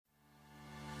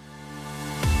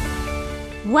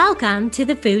Welcome to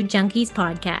the Food Junkies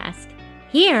podcast.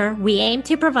 Here, we aim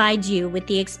to provide you with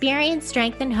the experience,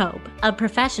 strength, and hope of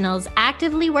professionals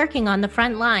actively working on the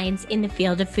front lines in the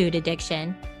field of food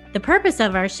addiction. The purpose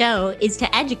of our show is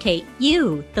to educate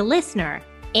you, the listener,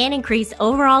 and increase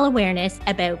overall awareness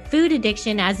about food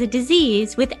addiction as a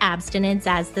disease with abstinence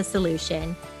as the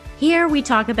solution. Here, we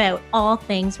talk about all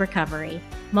things recovery.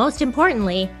 Most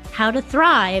importantly, how to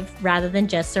thrive rather than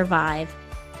just survive.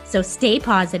 So stay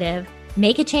positive,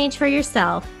 make a change for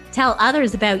yourself, tell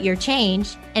others about your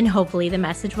change, and hopefully the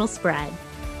message will spread.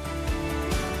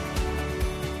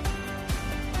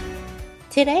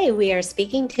 Today, we are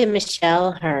speaking to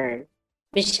Michelle Hearn.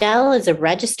 Michelle is a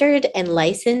registered and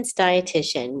licensed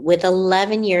dietitian with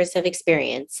 11 years of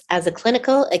experience as a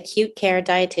clinical acute care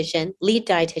dietitian, lead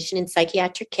dietitian in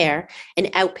psychiatric care, and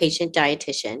outpatient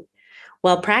dietitian.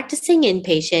 While practicing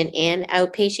inpatient and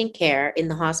outpatient care in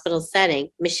the hospital setting,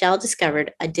 Michelle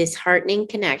discovered a disheartening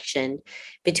connection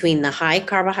between the high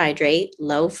carbohydrate,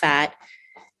 low fat,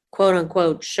 quote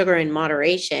unquote, sugar in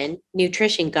moderation,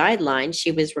 nutrition guidelines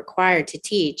she was required to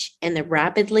teach, and the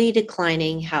rapidly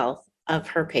declining health of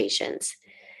her patients.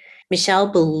 Michelle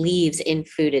believes in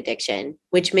food addiction,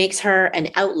 which makes her an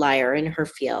outlier in her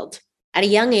field. At a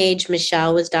young age,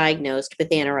 Michelle was diagnosed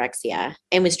with anorexia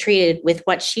and was treated with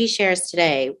what she shares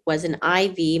today was an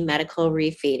IV medical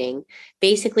refeeding,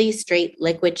 basically straight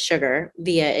liquid sugar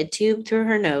via a tube through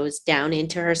her nose down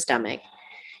into her stomach.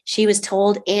 She was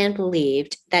told and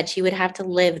believed that she would have to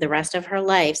live the rest of her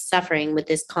life suffering with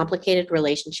this complicated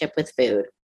relationship with food.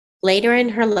 Later in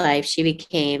her life, she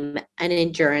became an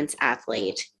endurance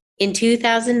athlete. In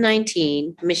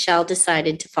 2019, Michelle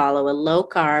decided to follow a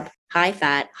low-carb,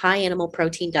 high-fat, high-animal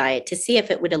protein diet to see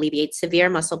if it would alleviate severe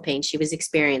muscle pain she was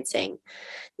experiencing.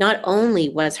 Not only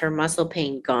was her muscle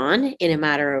pain gone in a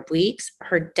matter of weeks,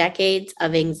 her decades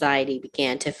of anxiety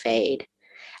began to fade.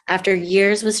 After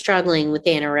years of struggling with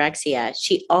anorexia,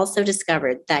 she also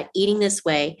discovered that eating this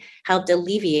way helped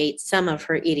alleviate some of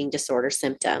her eating disorder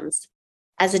symptoms.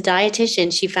 As a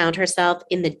dietitian, she found herself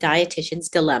in the dietitian's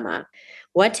dilemma.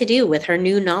 What to do with her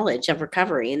new knowledge of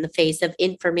recovery in the face of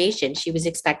information she was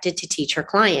expected to teach her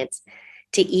clients,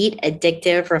 to eat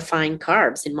addictive, refined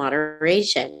carbs in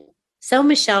moderation. So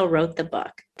Michelle wrote the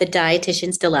book, The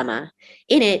Dietitian's Dilemma.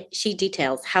 In it, she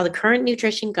details how the current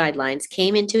nutrition guidelines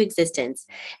came into existence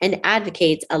and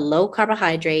advocates a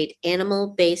low-carbohydrate,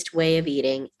 animal-based way of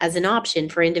eating as an option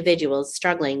for individuals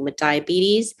struggling with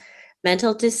diabetes,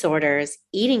 mental disorders,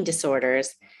 eating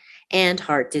disorders, and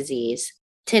heart disease.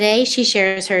 Today, she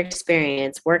shares her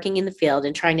experience working in the field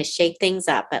and trying to shake things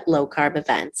up at low-carb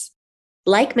events.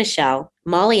 Like Michelle,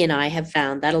 Molly and I have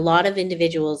found that a lot of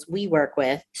individuals we work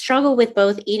with struggle with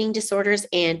both eating disorders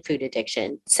and food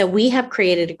addiction. So we have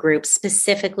created a group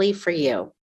specifically for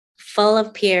you, full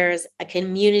of peers, a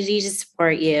community to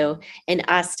support you, and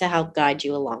us to help guide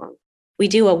you along. We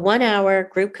do a 1-hour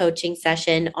group coaching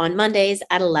session on Mondays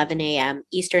at 11 a.m.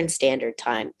 Eastern Standard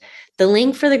Time. The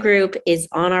link for the group is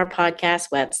on our podcast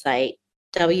website,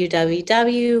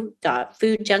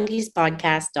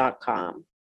 www.foodjunkiespodcast.com.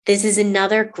 This is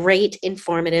another great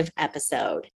informative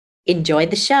episode. Enjoy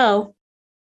the show.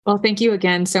 Well, thank you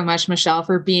again so much, Michelle,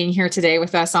 for being here today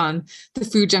with us on the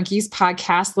Food Junkies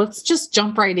podcast. Let's just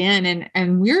jump right in.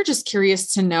 And we're just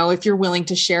curious to know if you're willing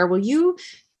to share. Will you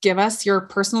give us your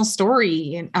personal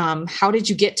story and how did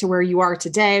you get to where you are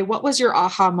today? What was your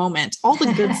aha moment? All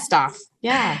the good stuff.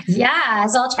 Yeah. Yeah.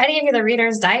 So I'll try to give you the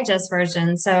Reader's Digest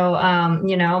version. So,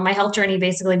 my health journey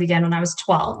basically began when I was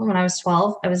 12. When I was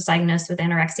 12, I was diagnosed with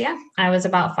anorexia. I was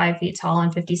about 5 feet tall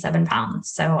and 57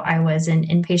 pounds. So I was in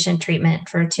inpatient treatment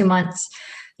for 2 months,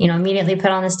 immediately put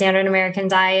on the standard American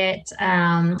diet,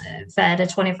 fed a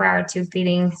 24-hour tube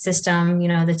feeding system.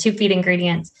 The tube feed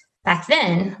ingredients back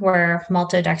then were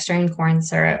maltodextrin, corn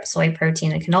syrup, soy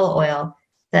protein, and canola oil.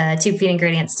 The tube feed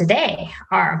ingredients today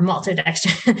are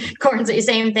maltodextrin, corn,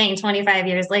 same thing 25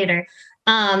 years later.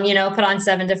 Put on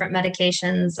 7 different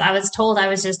medications. I was told I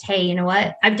was just, hey, you know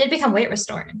what? I did become weight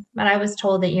restored, but I was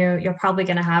told that you're probably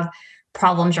going to have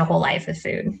problems your whole life with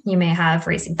food. You may have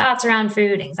racing thoughts around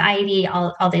food, anxiety,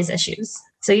 all these issues.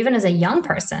 So even as a young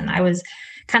person, I was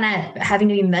kind of having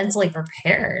to be mentally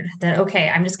prepared that, okay,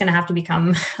 I'm just going to have to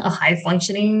become a high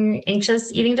functioning,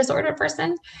 anxious eating disorder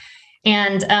person.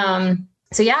 And,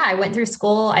 I went through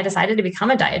school. I decided to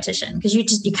become a dietitian because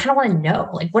you kind of want to know,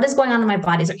 like, what is going on in my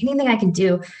body? Is there anything I can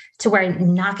do to where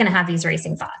I'm not going to have these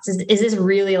racing thoughts? Is this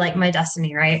really like my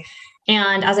destiny? Right.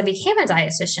 And as I became a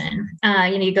dietitian,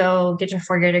 you go get your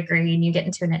 4-year degree and you get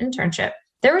into an internship.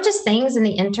 There were just things in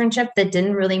the internship that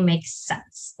didn't really make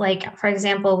sense. Like, for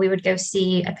example, we would go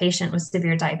see a patient with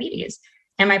severe diabetes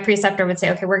and my preceptor would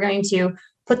say, okay, we're going to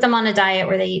put them on a diet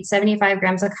where they eat 75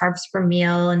 grams of carbs per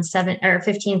meal and 7 or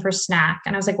 15 per snack.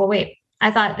 And I was like, well, wait, I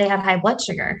thought they had high blood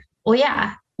sugar. Well,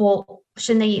 yeah. Well,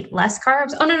 shouldn't they eat less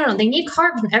carbs? Oh, no. They need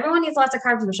carbs. Everyone needs lots of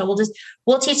carbs, Michelle.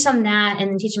 We'll teach them that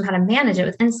and then teach them how to manage it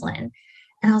with insulin.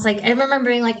 And I was like, I remember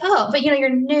being like, oh, but you're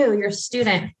new, you're a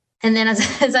student. And then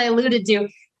as I alluded to,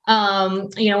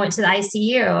 went to the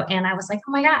ICU and I was like,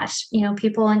 oh my gosh,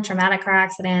 people in traumatic car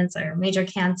accidents or major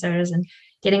cancers and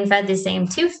getting fed the same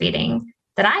tube feeding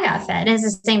that I got fed is the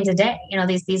same today,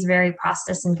 these very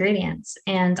processed ingredients.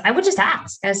 And I would just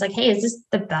ask, I was like, hey, is this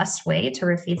the best way to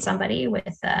refeed somebody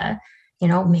with,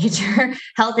 major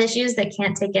health issues that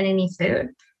can't take in any food?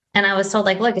 And I was told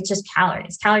like, look, it's just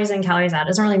calories in, calories out.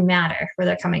 It doesn't really matter where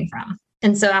they're coming from.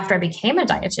 And so after I became a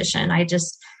dietitian, I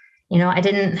just, I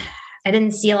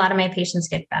didn't see a lot of my patients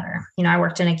get better. I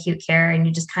worked in acute care and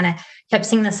you just kind of kept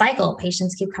seeing the cycle.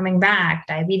 Patients keep coming back.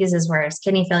 Diabetes is worse.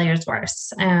 Kidney failure is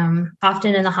worse.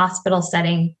 Often in the hospital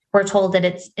setting, we're told that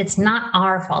it's not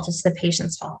our fault. It's the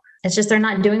patient's fault. It's just they're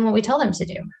not doing what we tell them to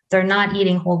do. They're not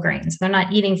eating whole grains. They're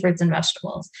not eating fruits and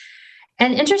vegetables.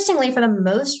 And interestingly, for the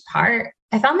most part,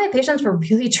 I found my patients were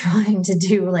really trying to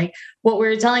do like what we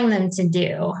were telling them to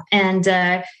do. And,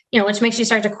 which makes you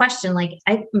start to question, like,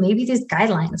 maybe these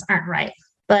guidelines aren't right.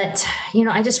 But,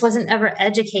 I just wasn't ever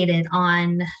educated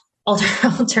on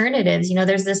alternatives.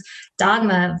 There's this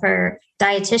dogma for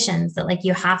dietitians that like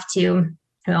you have to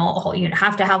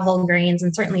have whole grains,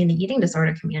 and certainly in the eating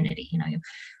disorder community,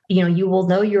 you will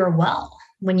know you're well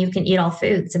when you can eat all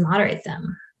foods and moderate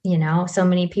them. So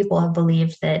many people have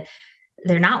believed that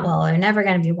they're not well, or never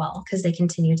going to be well because they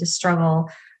continue to struggle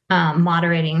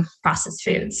moderating processed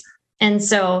foods. And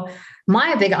so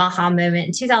my big aha moment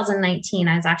in 2019,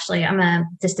 I'm a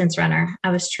distance runner. I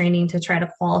was training to try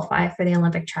to qualify for the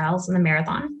Olympic trials in the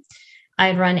marathon.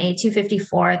 I'd run a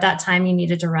 254. At that time, you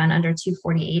needed to run under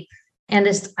 248. And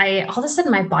all of a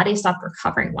sudden my body stopped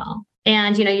recovering well.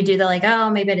 And, you do the like, oh,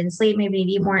 maybe I didn't sleep, maybe I need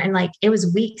to eat more. And like, it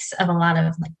was weeks of a lot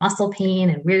of like muscle pain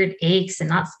and weird aches and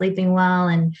not sleeping well.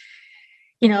 And,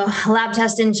 lab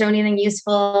tests didn't show anything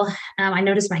useful. I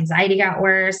noticed my anxiety got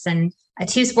worse. And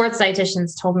 2 sports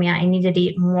dietitians told me I needed to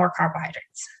eat more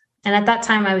carbohydrates. And at that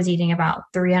time I was eating about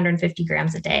 350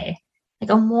 grams a day.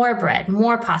 Like, more bread,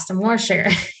 more pasta, more sugar.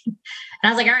 And I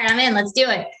was like, all right, I'm in, let's do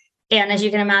it. And as you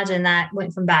can imagine, that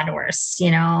went from bad to worse,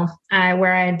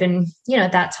 where I had been,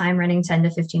 at that time running 10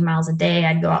 to 15 miles a day.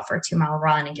 I'd go out for a 2-mile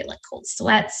run and get like cold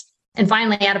sweats. And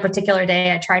finally, at a particular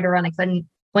day, I tried to run. I couldn't,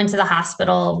 went to the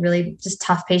hospital, really just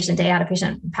tough patient day. I had a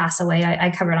patient pass away. I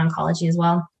covered oncology as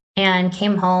well, and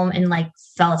came home and like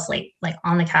fell asleep, like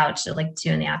on the couch at like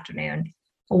 2 p.m.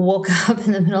 Woke up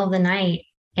in the middle of the night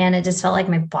and it just felt like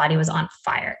my body was on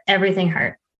fire. Everything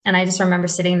hurt. And I just remember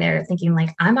sitting there thinking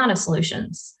like, I'm out of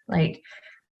solutions. Like,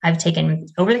 I've taken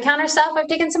over-the-counter stuff. I've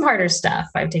taken some harder stuff.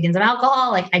 I've taken some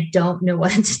alcohol. Like, I don't know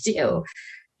what to do.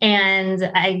 And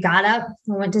I got up,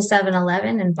 went to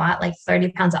 7-Eleven and bought like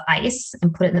 30 pounds of ice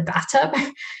and put it in the bathtub.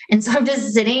 And so I'm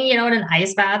just sitting, in an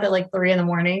ice bath at like 3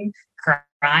 a.m,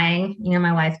 crying.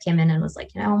 My wife came in and was like,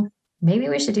 maybe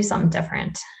we should do something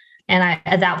different. And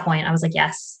at that point, I was like,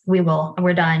 yes, we will.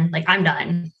 We're done. Like, I'm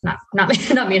done. Not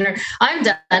me. I'm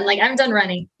done. Like, I'm done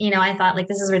running. I thought like,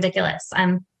 this is ridiculous.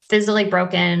 I'm physically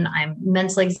broken. I'm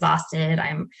mentally exhausted.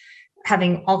 I'm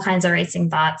having all kinds of racing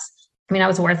thoughts. I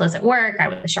was worthless at work. I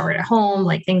was short at home.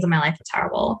 Like, things in my life were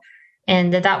terrible.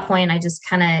 And at that point, I just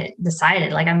kind of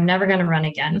decided like, I'm never going to run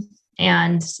again.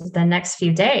 And the next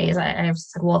few days, I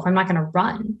said, well, if I'm not going to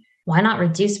run, why not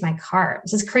reduce my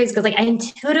carbs? It's crazy because like I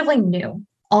intuitively knew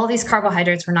all these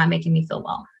carbohydrates were not making me feel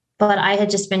well. But I had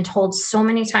just been told so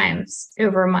many times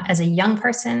as a young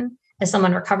person, as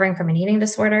someone recovering from an eating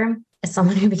disorder, as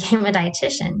someone who became a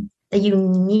dietitian, that you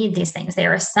need these things. They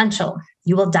are essential.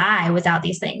 You will die without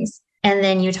these things. And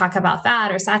then you talk about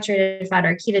fat or saturated fat or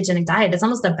a ketogenic diet. It's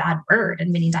almost a bad word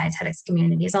in many dietetics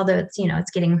communities, although it's,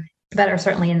 it's getting better,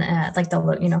 certainly in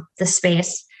the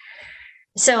space.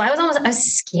 So I was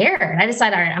scared. I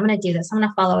decided, all right, I'm going to do this. I'm going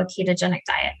to follow a ketogenic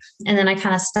diet. And then I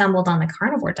kind of stumbled on the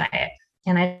carnivore diet.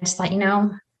 And I just thought,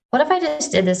 what if I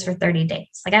just did this for 30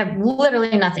 days? Like, I have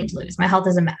literally nothing to lose. My health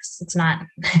is a mess. It's not,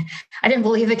 I didn't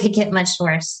believe it could get much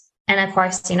worse. And of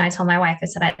course, I told my wife, I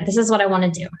said, this is what I want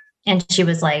to do. And she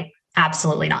was like,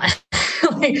 absolutely not.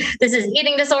 Like, this is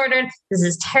eating disordered. This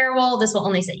is terrible. This will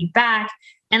only set you back.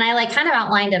 And I like kind of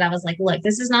outlined it. I was like, look,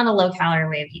 this is not a low calorie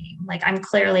way of eating. Like, I'm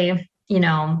clearly,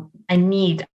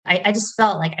 I just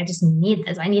felt like I just need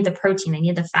this. I need the protein. I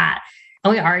need the fat.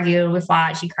 And we argued, we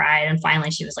fought, she cried. And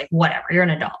finally she was like, whatever, you're an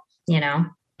adult,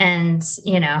 And,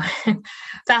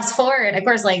 fast forward, of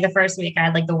course, like the first week I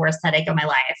had like the worst headache of my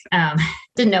life.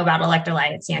 Didn't know about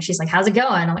electrolytes. She's like, how's it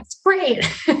going? I'm like, it's great.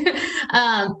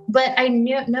 But I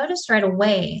noticed right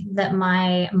away that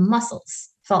my muscles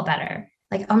felt better.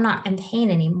 Like I'm not in pain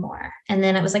anymore. And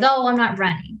then it was like, oh, I'm not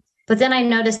running. But then I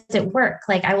noticed at work,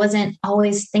 like I wasn't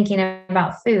always thinking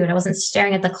about food. I wasn't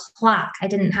staring at the clock.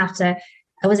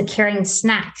 I wasn't carrying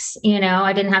snacks,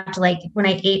 I didn't have to like, when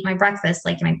I ate my breakfast,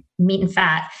 like my meat and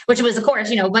fat, which was of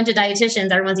course, a bunch of dietitians,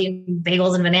 everyone's eating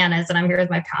bagels and bananas. And I'm here with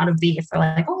my pound of beef. They're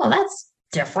like, oh, that's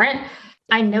different.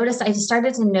 I just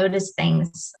started to notice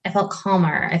things. I felt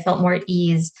calmer. I felt more at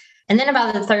ease. And then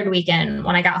about the third weekend,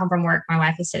 when I got home from work, my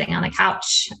wife was sitting on the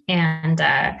couch and,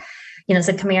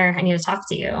 said, come here, I need to talk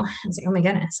to you. I was like, oh my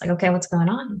goodness. Like, okay, what's going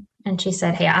on? And she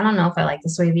said, hey, I don't know if I like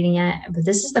this way of eating yet, but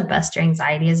this is the best your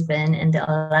anxiety has been in the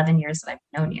 11 years that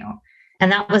I've known you. And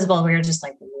that was, well, we were just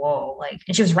like, whoa,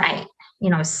 and she was right.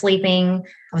 I was sleeping,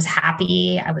 I was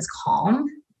happy, I was calm.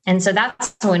 And so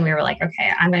that's when we were like,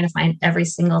 okay, I'm going to find every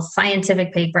single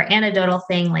scientific paper, anecdotal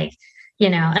thing,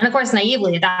 and of course,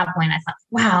 naively at that point, I thought,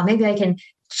 wow, maybe I can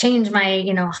change my,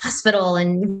 hospital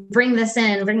and bring this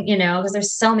in, because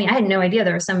there's so many, I had no idea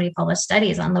there were so many published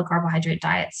studies on low carbohydrate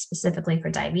diets specifically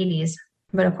for diabetes.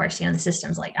 But of course, the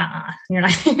system's like, you're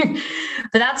not.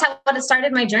 But that's what it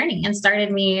started my journey and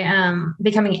started me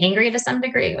becoming angry to some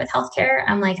degree with healthcare.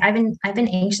 I'm like, I've been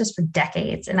anxious for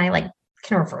decades and I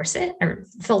can reverse it or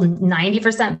feel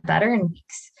 90% better in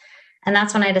weeks. And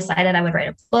that's when I decided I would write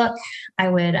a book. I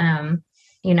would,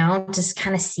 just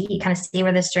kind of see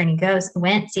where this journey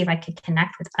see if I could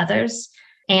connect with others.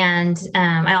 And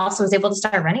I also was able to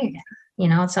start running again.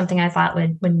 It's something I thought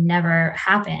would never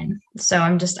happen. So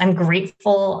I'm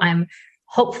grateful. I'm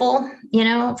hopeful,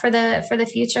 for the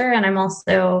future. And I'm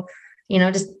also,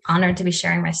 just honored to be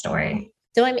sharing my story.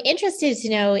 So I'm interested to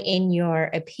know, in your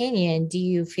opinion, do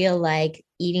you feel like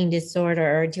eating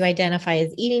disorder, or do you identify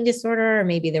as eating disorder, or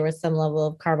maybe there was some level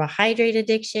of carbohydrate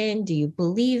addiction? Do you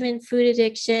believe in food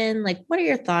addiction? What are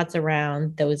your thoughts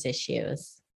around those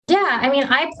issues? Yeah.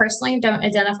 I personally don't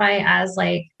identify as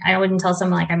I wouldn't tell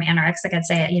someone I'm anorexic. I'd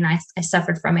say, I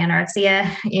suffered from anorexia.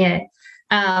 Yeah.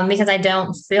 Because I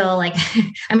don't feel like,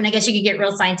 I guess you could get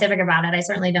real scientific about it. I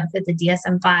certainly don't fit the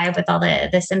DSM-5 with all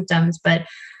the symptoms, but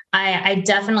I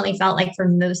definitely felt like for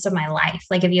most of my life,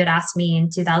 if you had asked me in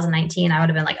 2019, I would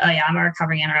have been like, oh yeah, I'm a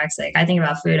recovering anorexic. I think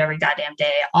about food every goddamn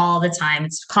day, all the time.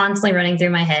 It's constantly running through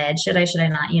my head. Should I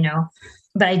not,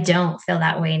 but I don't feel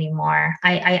that way anymore.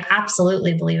 I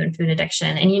absolutely believe in food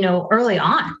addiction. And, early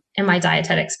on in my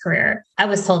dietetics career, I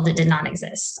was told it did not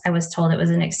exist. I was told it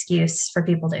was an excuse for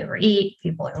people to overeat,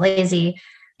 people are lazy.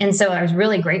 And so I was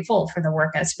really grateful for the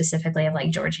work specifically of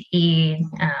Georgia E.,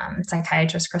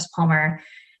 psychiatrist Chris Palmer,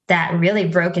 that really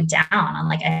broke it down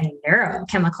on a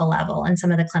neurochemical level and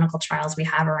some of the clinical trials we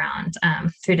have around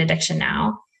food addiction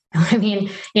now.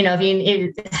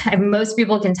 Most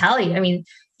people can tell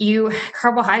you,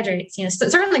 carbohydrates,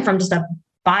 certainly from just a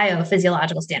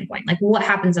biophysiological standpoint, what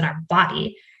happens in our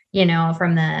body,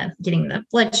 from getting the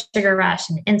blood sugar rush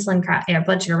and insulin crash,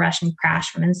 blood sugar rush and crash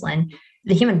from insulin.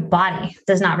 The human body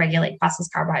does not regulate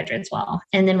processed carbohydrates well.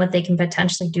 And then what they can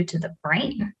potentially do to the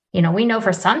brain. We know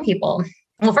for some people,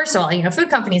 well, first of all, food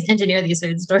companies engineer these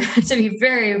foods to be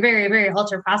very, very, very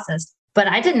ultra processed. But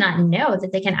I did not know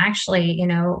that they can actually,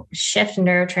 shift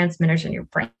neurotransmitters in your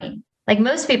brain.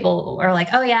 Most people are like,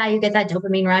 oh yeah, you get that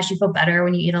dopamine rush. You feel better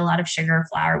when you eat a lot of sugar or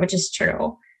flour, which is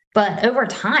true. But over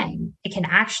time, it can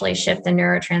actually shift the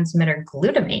neurotransmitter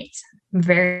glutamate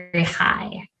very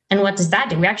high. And what does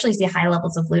that do? We actually see high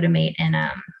levels of glutamate in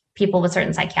people with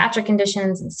certain psychiatric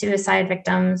conditions and suicide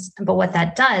victims. But what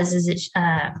that does is it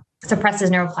suppresses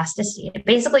neuroplasticity. It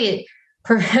basically,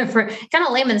 for kind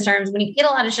of layman's terms, when you eat a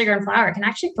lot of sugar and flour, it can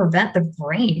actually prevent the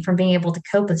brain from being able to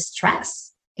cope with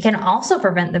stress. It can also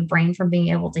prevent the brain from being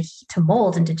able to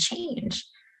mold and to change.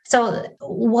 So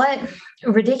what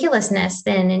ridiculousness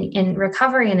then in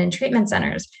recovery and in treatment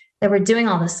centers that we're doing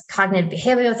all this cognitive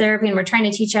behavioral therapy and we're trying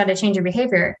to teach you how to change your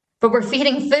behavior, but we're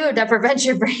feeding food that prevents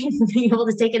your brain from being able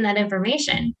to take in that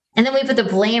information. And then we put the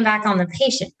blame back on the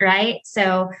patient, right?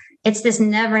 So it's this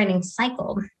never-ending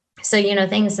cycle. So,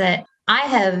 things that I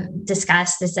have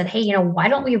discussed is that, hey, why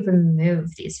don't we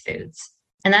remove these foods?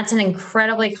 And that's an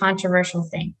incredibly controversial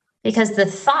thing because the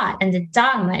thought and the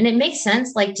dogma, and it makes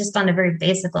sense, just on a very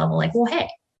basic level, well, hey,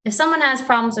 if someone has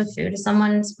problems with food, if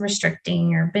someone's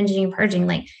restricting or binging, purging,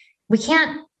 we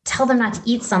can't tell them not to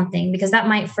eat something because that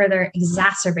might further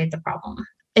exacerbate the problem.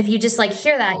 If you just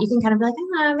hear that, you can kind of be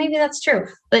like, maybe that's true.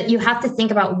 But you have to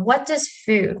think about what does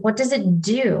it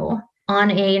do on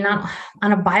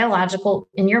a biological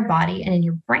in your body and in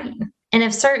your brain? And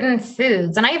if certain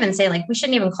foods, and I even say like, we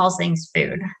shouldn't even call things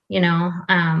food,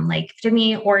 like to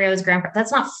me, Oreos,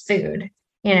 that's not food,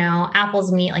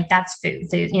 apples, meat, like that's food.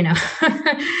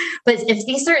 But if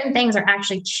these certain things are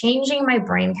actually changing my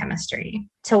brain chemistry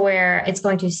to where it's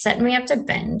going to set me up to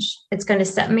binge, it's going to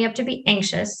set me up to be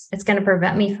anxious, it's going to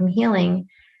prevent me from healing,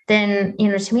 then,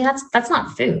 to me, that's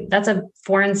not food. That's a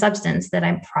foreign substance that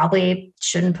I probably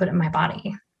shouldn't put in my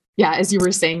body. Yeah. As you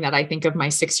were saying that, I think of my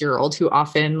 6-year-old who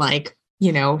often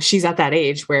she's at that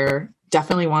age where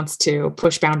definitely wants to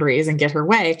push boundaries and get her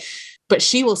way, but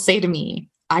she will say to me,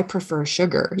 I prefer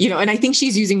sugar, and I think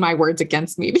she's using my words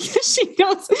against me because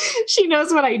she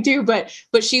knows what I do, but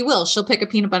she'll pick a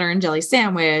peanut butter and jelly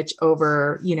sandwich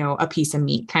over, a piece of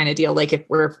meat kind of deal. Like if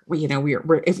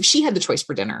if she had the choice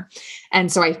for dinner. And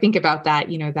so I think about that,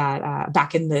 that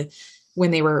back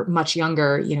when they were much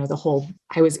younger,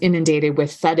 I was inundated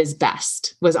with fed is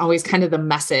best was always kind of the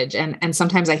message. And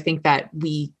sometimes I think that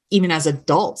we, even as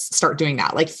adults, start doing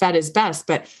that, like fed is best,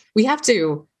 but we have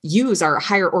to use our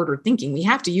higher order thinking. We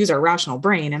have to use our rational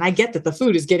brain. And I get that the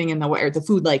food is getting in the way, or the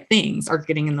food like things are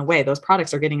getting in the way. Those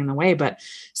products are getting in the way. But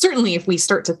certainly if we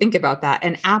start to think about that,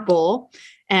 an apple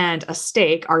and a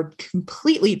steak are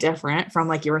completely different from,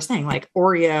 like you were saying, like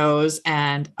Oreos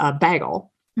and a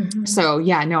bagel. Mm-hmm. So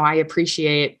yeah, no, I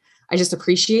just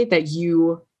appreciate that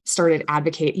you started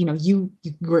advocate, you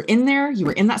were in there, you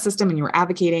were in that system and you were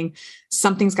advocating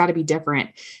something's got to be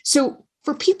different. So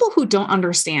for people who don't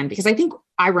understand, because I think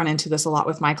I run into this a lot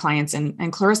with my clients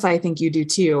and Clarissa, I think you do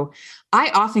too. I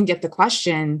often get the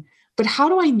question, but how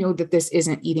do I know that this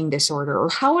isn't eating disorder? Or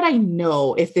how would I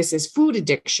know if this is food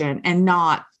addiction and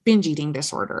not binge eating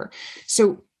disorder?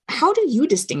 So how do you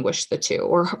distinguish the two?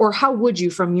 Or how would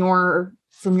you from your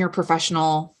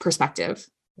professional perspective?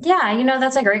 Yeah,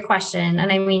 that's a great question.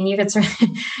 And I mean, you could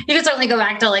certainly go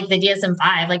back to like the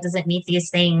DSM-5, like, does it meet these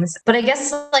things? But I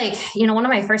guess one of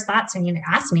my first thoughts when you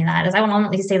asked me that is I would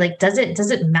ultimately say, like, does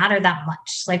it matter that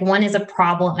much? Like, one is a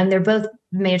problem and they're both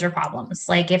major problems.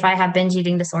 Like if I have binge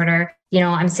eating disorder,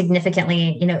 I'm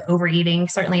significantly, overeating.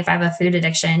 Certainly if I have a food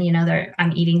addiction,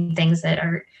 I'm eating things that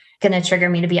are going to trigger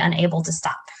me to be unable to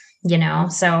stop,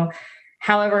 so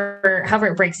however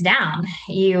it breaks down,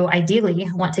 you ideally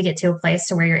want to get to a place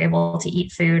to where you're able to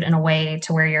eat food in a way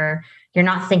to where you're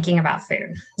not thinking about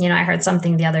food. I heard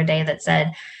something the other day that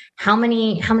said, how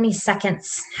many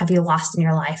seconds have you lost in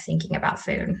your life thinking about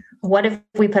food? What if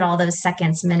we put all those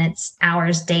seconds, minutes,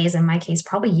 hours, days, in my case,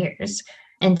 probably years,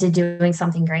 into doing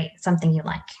something great, something you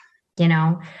like,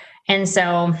 And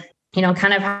so,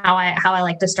 kind of how I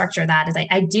like to structure that is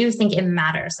I do think it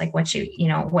matters, like what you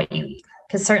eat.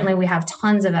 Because certainly we have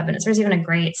tons of evidence. There's even a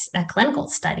great clinical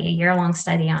study, a year-long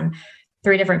study on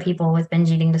 3 different people with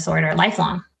binge eating disorder,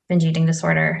 lifelong binge eating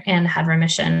disorder, and had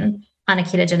remission on a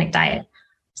ketogenic diet.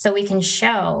 So we can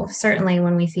show certainly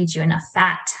when we feed you enough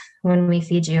fat, when we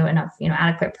feed you enough,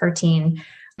 adequate protein,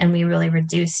 and we really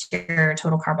reduce your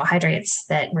total carbohydrates,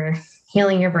 that we're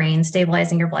healing your brain,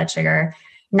 stabilizing your blood sugar,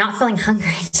 not feeling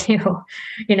hungry too.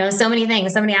 So many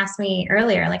things. Somebody asked me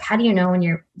earlier, like, how do you know when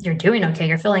you're doing okay,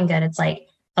 you're feeling good? It's like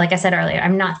I said earlier,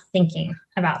 I'm not thinking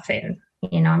about food.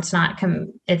 I'm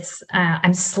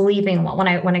sleeping well.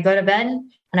 When I go to bed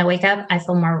and I wake up, I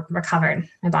feel more recovered.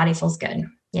 My body feels good.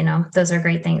 Those are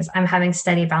great things. I'm having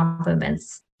steady bowel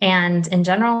movements. And in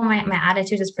general, my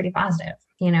attitude is pretty positive,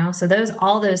 so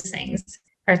all those things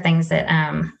are things that,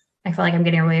 I feel like I'm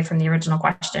getting away from the original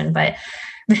question, but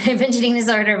binge eating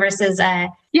disorder versus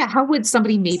how would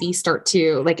somebody maybe start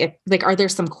to are there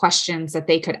some questions that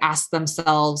they could ask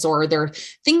themselves, or are there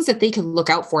things that they could look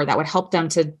out for that would help them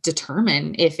to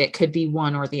determine if it could be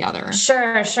one or the other?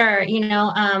 Sure.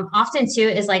 Often too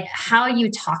is like how you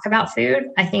talk about food,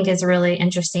 I think is really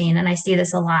interesting. And I see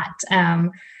this a lot.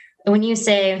 When you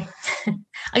say, I'll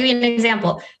give you an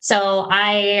example. So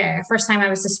first time I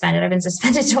was suspended, I've been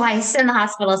suspended twice in the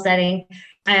hospital setting.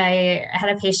 I had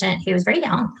a patient who was very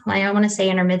young, I want to say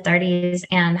in her mid-30s,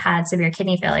 and had severe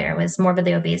kidney failure, was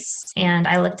morbidly obese. And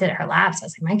I looked at her labs. I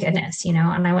was like, my goodness,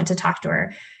 and I went to talk to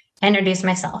her, introduced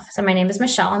myself. So my name is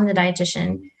Michelle. I'm the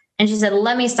dietitian. And she said,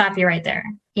 let me stop you right there.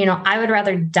 I would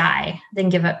rather die than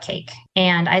give up cake.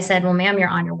 And I said, well, ma'am, you're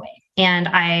on your way. And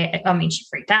she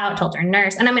freaked out, told her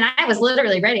nurse. And I was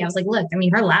literally ready. I was like, look,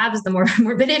 her labs, the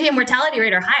morbidity and mortality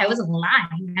rate are high. I wasn't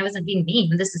lying. I wasn't being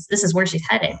mean. This is where she's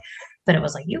headed. But it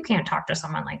was like, you can't talk to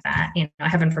someone like that.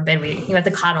 Heaven forbid we have to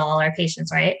coddle all our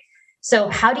patients, right? So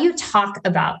how do you talk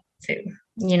about food?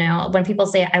 When people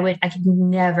say I could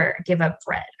never give up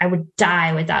bread, I would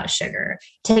die without sugar,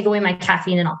 take away my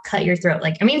caffeine and I'll cut your throat.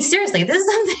 Seriously, this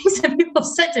is some things that people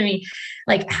said to me.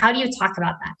 Like, how do you talk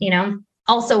about that?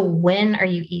 Also, when are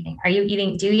you eating? Do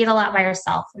you eat a lot by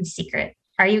yourself in secret?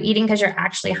 Are you eating because you're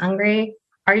actually hungry?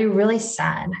 Are you really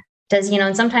sad?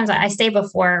 And sometimes I say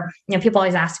before, people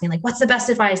always ask me like, what's the best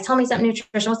advice? Tell me something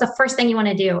nutrition. What's the first thing you want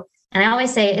to do? And I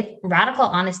always say radical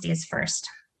honesty is first.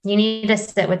 You need to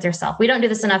sit with yourself. We don't do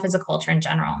this enough as a culture in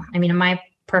general. I mean, in my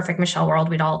perfect Michelle world,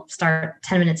 we'd all start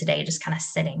 10 minutes a day, just kind of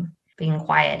sitting, being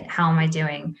quiet. How am I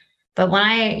doing? But when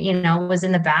I, was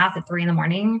in the bath at 3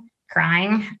 a.m,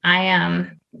 crying, I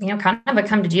kind of a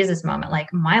come to Jesus moment.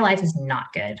 Like, my life is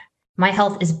not good. My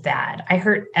health is bad. I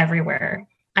hurt everywhere.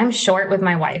 I'm short with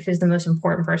my wife, who's the most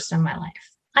important person in my life.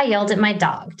 I yelled at my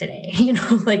dog today,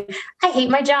 like, I hate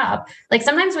my job. Like,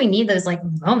 sometimes we need those like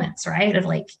moments, right? Of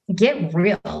like, get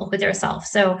real with yourself.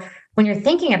 So when you're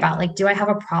thinking about like, do I have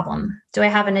a problem? Do I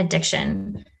have an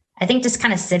addiction? I think just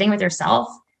kind of sitting with yourself,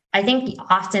 I think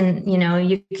often,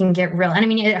 you can get real. And I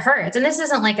mean, it hurts. And this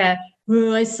isn't like I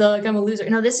suck, I'm a loser.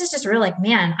 No, this is just real. Like,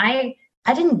 man, I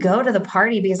didn't go to the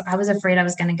party because I was afraid I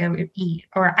was going to go eat,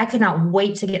 or I could not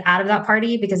wait to get out of that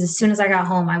party because as soon as I got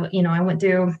home, I went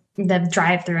through the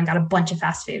drive-through and got a bunch of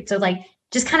fast food. So like,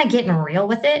 just kind of getting real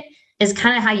with it is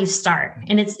kind of how you start.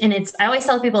 And I always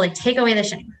tell people, like, take away the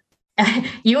shame.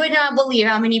 You would not believe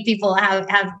how many people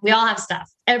we all have stuff.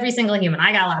 Every single human.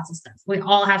 I got lots of stuff. We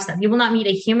all have stuff. You will not meet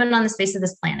a human on the face of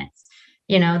this planet,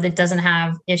 that doesn't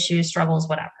have issues, struggles,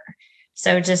 whatever.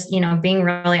 So just, being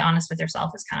really honest with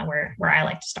yourself is kind of where I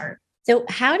like to start. So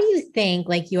how do you think,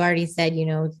 like you already said,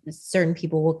 certain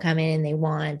people will come in and they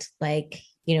want like,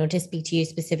 to speak to you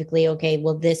specifically, okay,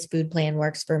 well, this food plan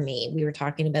works for me. We were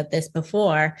talking about this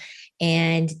before,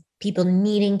 and people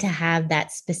needing to have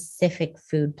that specific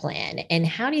food plan. And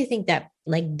how do you think that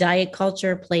like diet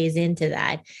culture plays into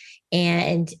that?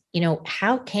 And,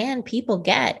 how can people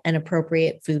get an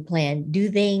appropriate food plan? Do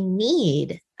they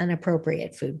need an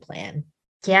appropriate food plan?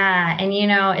 Yeah. And,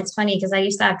 it's funny because I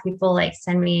used to have people like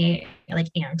send me like,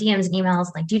 DMs and emails,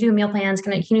 like, do you do meal plans?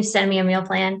 Can you send me a meal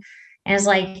plan? And it's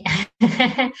like,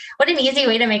 what an easy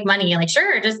way to make money. Like,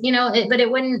 sure, just, but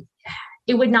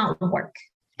it would not work.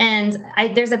 And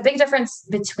there's a big difference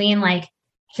between like,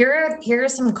 here are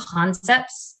some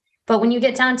concepts, but when you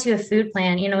get down to a food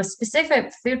plan,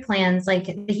 specific food plans, like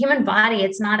the human body,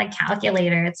 it's not a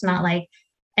calculator. It's not like,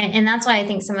 and that's why I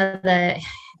think some of the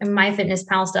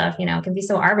MyFitnessPal stuff, can be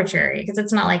so arbitrary, because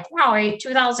it's not like, wow, I ate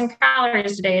 2,000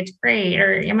 calories today. It's great.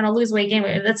 Or I'm going to lose weight, gain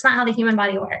weight. That's not how the human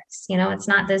body works. It's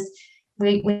not this.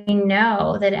 We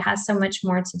know that it has so much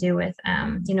more to do with,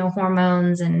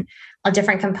 hormones and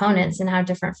different components, and how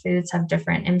different foods have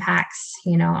different impacts.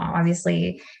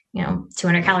 Obviously,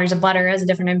 200 calories of butter has a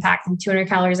different impact than 200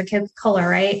 calories of Coca-Cola,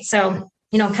 right? So,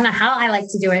 kind of how I like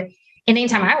to do it. And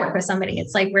anytime I work with somebody,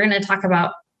 it's like, we're going to talk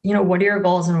about, what are your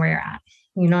goals and where you're at,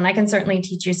 and I can certainly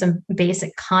teach you some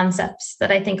basic concepts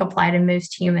that I think apply to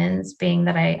most humans, being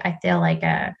that I feel like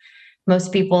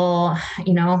most people,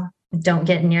 don't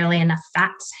get nearly enough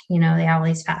fat. They have all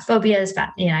these fat phobias,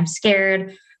 I'm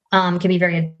scared, can be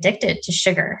very addicted to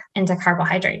sugar and to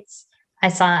carbohydrates. I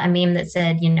saw a meme that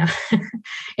said,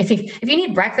 if you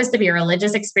need breakfast to be a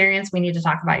religious experience, we need to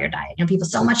talk about your diet. People,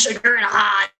 so much sugar and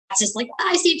it's just like,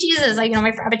 I see Jesus,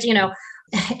 my frappuccino.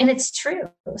 And it's true.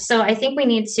 So I think we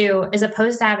need to, as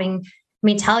opposed to having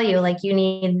me tell you, like, you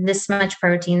need this much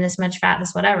protein, this much fat,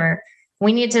 this whatever,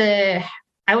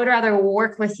 I would rather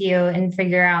work with you and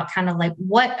figure out kind of like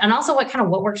what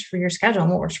works for your schedule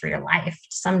and what works for your life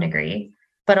to some degree,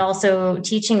 but also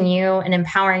teaching you and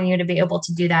empowering you to be able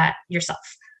to do that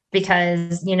yourself.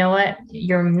 Because you know what,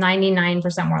 you're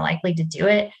 99% more likely to do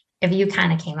it if you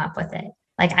kind of came up with it.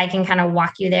 Like, I can kind of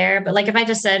walk you there, but like if I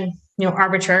just said,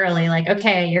 arbitrarily, like,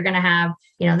 okay, you're going to have,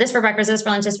 this for breakfast, this for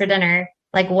lunch, this for dinner.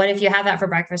 Like, what if you have that for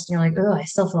breakfast and you're like, oh, I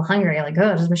still feel hungry. Like,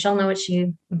 oh, does Michelle know does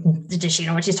she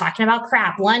know what she's talking about?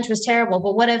 Crap, lunch was terrible.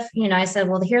 But what if, I said,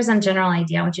 well, here's a general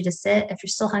idea. I want you to sit. If you're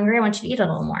still hungry, I want you to eat a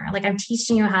little more. Like, I'm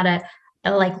teaching you how to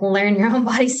like learn your own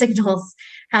body signals,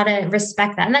 how to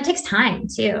respect that. And that takes time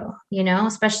too,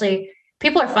 especially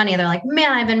people are funny. They're like,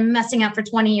 man, I've been messing up for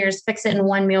 20 years, fix it in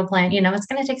one meal plan. It's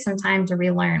going to take some time to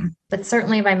relearn, but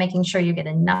certainly by making sure you get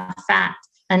enough fat,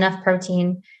 enough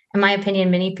protein. In my opinion,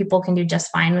 many people can do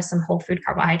just fine with some whole food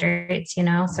carbohydrates,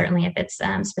 certainly if it's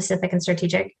specific and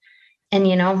strategic. And,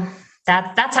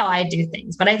 that's how I do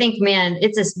things. But I think, man,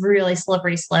 it's this really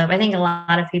slippery slope. I think a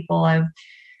lot of people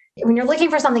when you're looking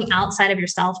for something outside of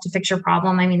yourself to fix your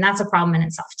problem, I mean, that's a problem in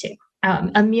itself too.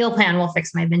 A meal plan will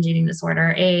fix my binge eating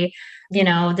disorder.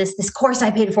 This course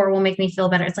I paid for will make me feel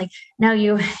better. It's like, no,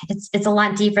 it's a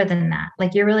lot deeper than that.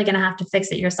 Like, you're really going to have to fix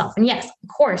it yourself. And yes, of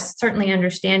course, certainly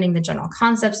understanding the general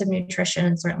concepts of nutrition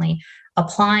and certainly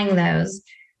applying those.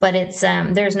 but it's,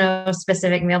 there's no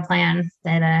specific meal plan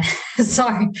that,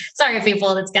 sorry,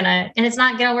 people, that's and it's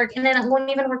not going to work. And then it won't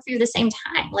even work for you the same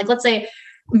time. Like, let's say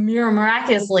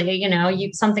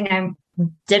miraculously, something I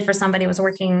did for somebody was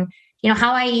working,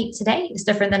 how I eat today is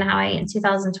different than how I ate in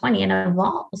 2020, and it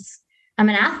evolves. I'm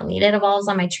an athlete. It evolves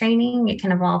on my training. It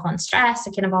can evolve on stress.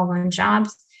 It can evolve on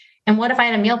jobs. And what if I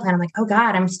had a meal plan? I'm like, oh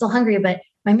God, I'm still hungry, but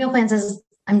my meal plan says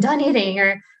I'm done eating,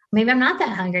 or maybe I'm not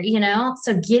that hungry,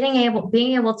 So being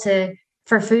able to,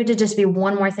 for food to just be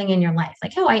one more thing in your life,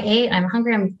 like, oh, I ate, I'm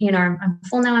hungry, I'm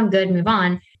full now, I'm good, move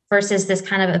on, versus this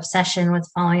kind of obsession with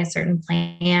following a certain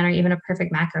plan or even a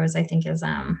perfect macros, I think is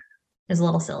a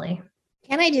little silly.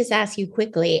 Can I just ask you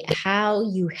quickly how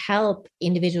you help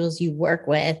individuals you work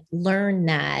with learn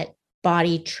that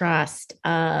body trust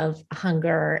of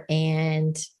hunger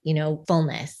and,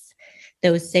 fullness,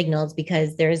 those signals?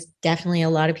 Because there's definitely a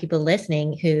lot of people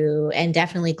listening and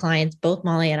definitely clients, both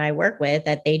Molly and I work with,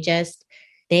 that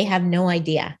they have no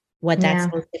idea what that's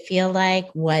supposed to feel like,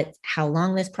 how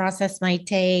long this process might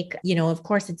take. Of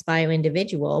course it's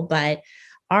bio-individual, but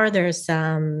are there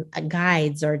some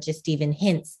guides or just even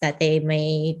hints that they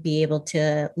may be able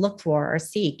to look for or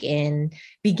seek in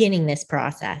beginning this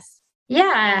process?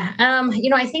 Yeah.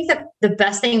 I think that the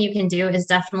best thing you can do is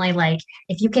definitely, like,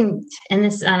 if you can, and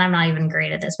I'm not even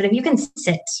great at this, but if you can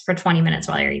sit for 20 minutes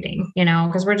while you're eating,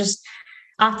 because we're just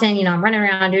often, I'm running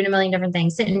around doing a million different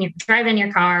things, driving in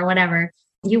your car, whatever.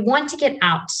 You want to get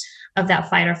out of that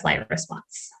fight or flight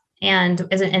response. And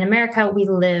in America, we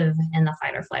live in the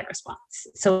fight or flight response.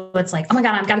 So it's like, oh my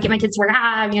God, I've got to get my kids to work.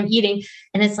 I'm eating.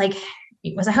 And it's like,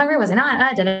 was I hungry? Was I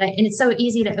not? And it's so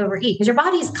easy to overeat because your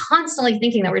body is constantly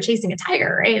thinking that we're chasing a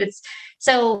tiger, right?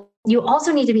 So you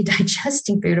also need to be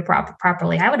digesting food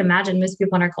properly. I would imagine most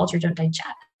people in our culture don't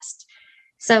digest.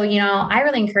 So, I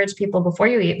really encourage people, before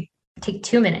you eat, take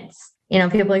 2 minutes.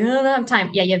 People are like, oh, I don't have time.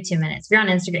 Yeah, you have 2 minutes. If you're on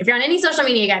Instagram, if you're on any social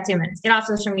media, you got 2 minutes. Get off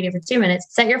social media for 2 minutes,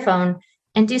 set your phone,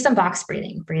 and do some box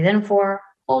breathing. Breathe in 4,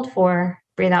 hold 4,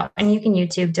 breathe out. And you can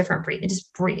YouTube different breathing.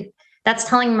 Just breathe. That's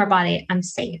telling our body, I'm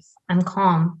safe, I'm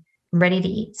calm, I'm ready to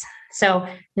eat. So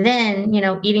then,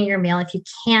 eating your meal, if you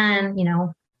can,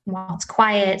 while it's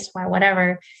quiet, while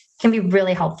whatever, can be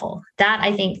really helpful. That,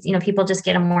 I think, people just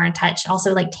get more in touch.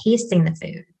 Also, like, tasting the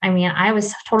food. I mean, I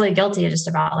was totally guilty of just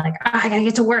about like, I got to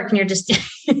get to work, and you're just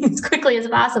as quickly as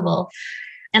possible.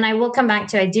 And I will come back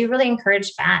to, I do really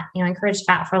encourage fat. I encourage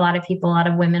fat for a lot of people. A lot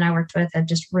of women I worked with have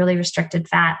just really restricted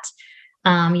fat,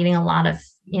 eating a lot of,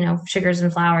 sugars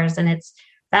and flours. And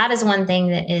that is one thing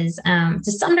that is,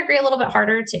 to some degree, a little bit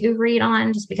harder to overeat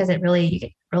on, just because you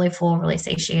get really full, really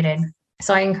satiated.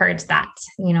 So I encourage that,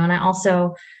 and I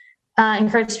also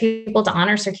encourage people to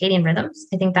honor circadian rhythms.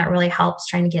 I think that really helps,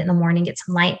 trying to get in the morning, get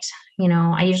some light.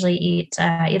 I usually eat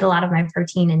a lot of my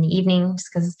protein in the evening, just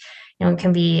because it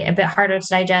can be a bit harder to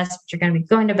digest, but you're going to be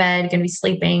going to bed, you're going to be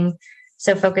sleeping.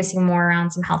 So focusing more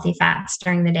around some healthy fats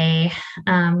during the day.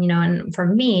 And for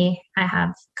me, I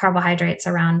have carbohydrates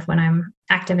around when I'm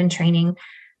active in training.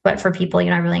 But for people,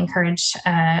 I really encourage,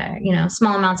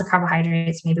 small amounts of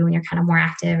carbohydrates, maybe when you're kind of more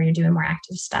active or you're doing more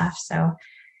active stuff. So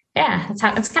yeah,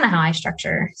 that's kind of how I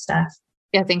structure stuff.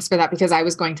 Yeah, thanks for that. Because I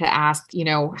was going to ask,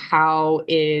 how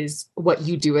is what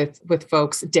you do with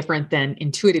folks different than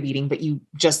intuitive eating? But you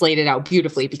just laid it out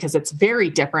beautifully, because it's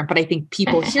very different. But I think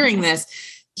people hearing this,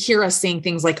 hear us saying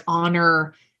things like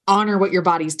honor what your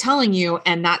body's telling you.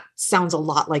 And that sounds a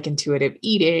lot like intuitive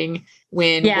eating,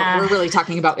 when what we're really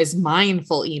talking about is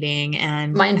mindful eating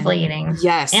and eating.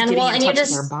 Yes. And getting in touch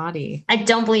with our body. I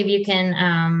don't believe you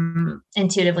can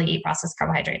intuitively eat processed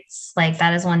carbohydrates. Like,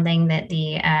 that is one thing that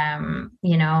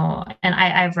and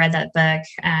I've read that book.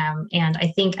 And I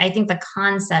think the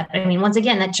concept, once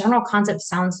again, that general concept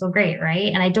sounds so great,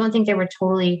 right? And I don't think they were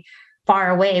totally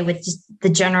far away with just the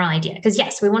general idea. Because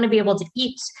yes, we want to be able to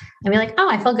eat and be like, oh,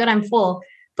 I feel good, I'm full.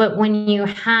 But when you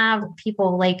have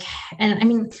people like,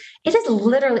 it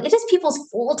is people's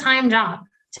full-time job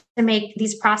to make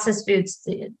these processed foods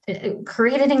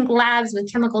created in labs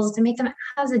with chemicals, to make them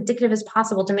as addictive as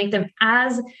possible, to make them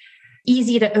as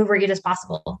easy to overeat as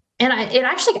possible. And I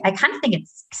kind of think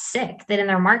it's sick that in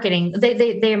their marketing,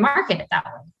 they market it that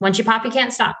way. Once you pop, you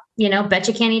can't stop, bet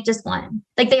you can't eat just one.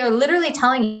 Like, they are literally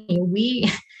telling you,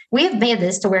 we have made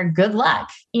this to where good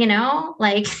luck,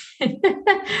 like,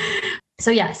 so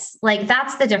yes, like,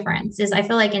 that's the difference. Is I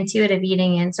feel like intuitive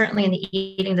eating, and certainly in the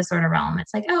eating disorder realm,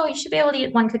 it's like, oh, you should be able to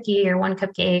eat one cookie or one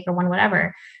cupcake or one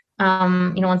whatever.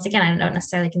 Once again, I don't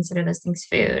necessarily consider those things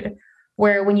food.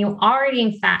 Where when you are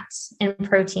eating fats and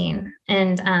protein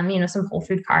and, some whole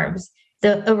food carbs,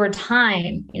 over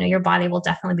time, your body will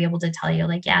definitely be able to tell you,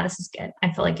 like, yeah, this is good.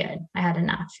 I feel like good. I had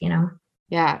enough,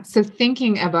 Yeah. So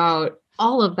thinking about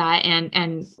all of that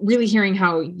and really hearing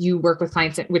how you work with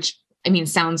clients, which I mean,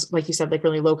 sounds like you said, like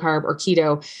really low carb or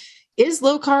keto. Is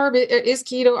low carb, is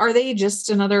keto, are they just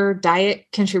another diet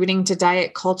contributing to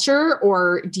diet culture?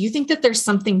 Or do you think that there's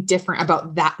something different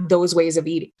about those ways of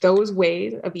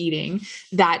eating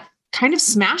that kind of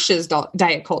smashes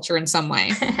diet culture in some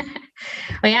way?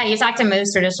 Well, yeah, you talk to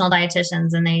most traditional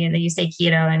dietitians and you say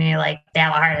keto and they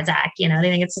have a heart attack, they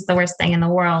think it's just the worst thing in the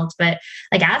world. But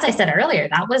like, as I said earlier,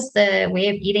 that was the way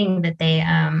of eating that they,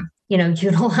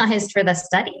 utilized for the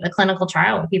study, the clinical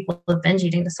trial with people with binge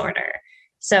eating disorder.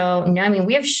 So,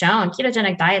 we have shown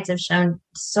ketogenic diets have shown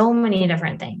so many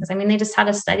different things. I mean, they just had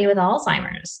a study with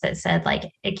Alzheimer's that said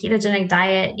like a ketogenic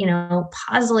diet,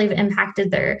 positively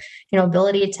impacted their,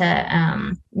 ability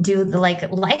to do the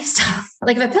life stuff.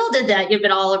 Like if a pill did that, you'd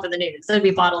been all over the news. It would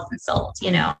be bottled and sold,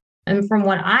 And from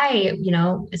what I,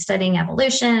 studying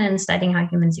evolution and studying how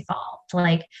humans evolved,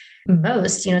 like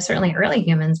most, certainly early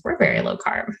humans were very low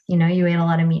carb. You ate a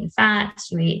lot of meat and fat,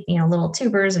 you ate, little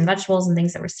tubers and vegetables and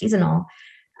things that were seasonal.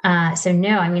 So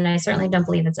no, I certainly don't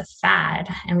believe it's a fad.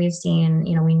 And we've seen,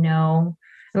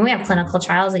 we have clinical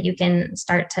trials that you can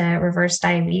start to reverse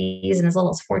diabetes in as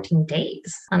little as 14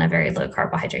 days on a very low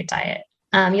carbohydrate diet.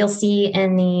 You'll see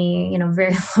in the,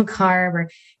 very low carb or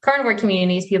carnivore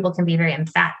communities, people can be very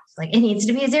emphatic. Like it needs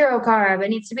to be zero carb, it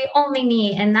needs to be only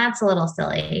meat. And that's a little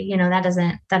silly.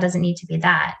 That doesn't need to be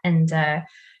that. And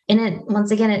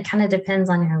once again, it kind of depends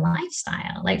on your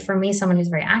lifestyle. Like for me, someone who's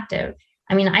very active,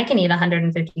 I can eat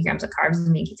 150 grams of carbs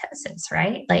and be ketosis,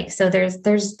 right? Like, so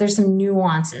there's some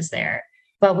nuances there,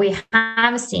 but we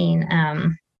have seen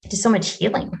just so much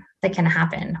healing that can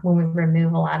happen when we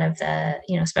remove a lot of the,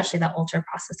 especially the ultra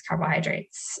processed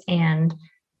carbohydrates. And,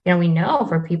 we know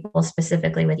for people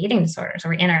specifically with eating disorders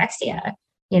or anorexia,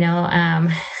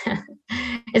 it's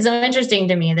so interesting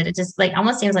to me that it just like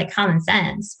almost seems like common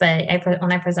sense. But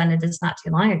when I presented this not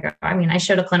too long ago, I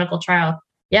showed a clinical trial.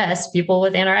 Yes, people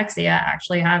with anorexia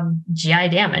actually have GI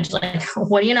damage. Like,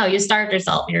 what do you know? You starved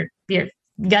yourself. Your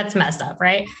gut's messed up,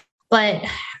 right? But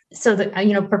so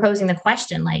proposing the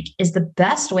question, like, is the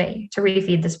best way to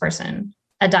refeed this person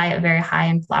a diet very high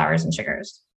in flours and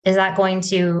sugars? Is that going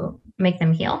to make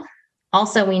them heal?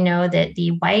 Also, we know that the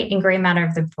white and gray matter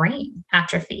of the brain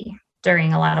atrophy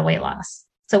during a lot of weight loss.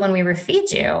 So when we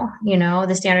refeed you,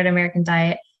 the standard American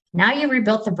diet, now you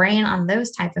rebuilt the brain on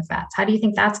those type of fats. How do you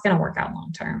think that's going to work out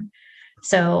long term?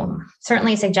 So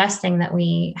certainly suggesting that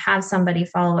we have somebody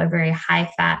follow a very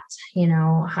high fat,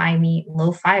 high meat,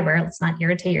 low fiber, let's not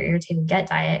irritate your irritated gut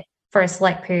diet for a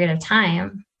select period of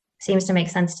time seems to make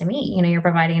sense to me. You're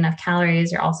providing enough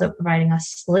calories. You're also providing a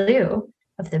slew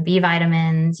of the B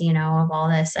vitamins, of all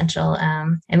the essential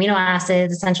amino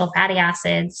acids, essential fatty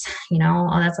acids,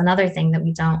 that's another thing that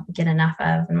we don't get enough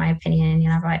of, in my opinion,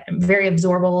 very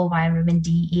absorbable vitamin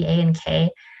D, E, A, and K.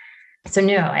 So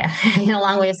no, a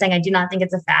long way of saying I do not think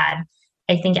it's a fad.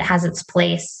 I think it has its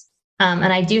place.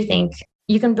 And I do think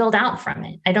you can build out from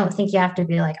it. I don't think you have to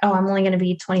be like, oh, I'm only going to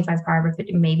be 25 carb.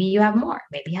 Maybe you have more,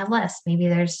 maybe you have less. Maybe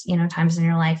there's, times in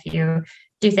your life you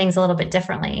do things a little bit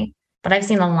differently. But I've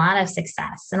seen a lot of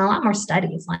success and a lot more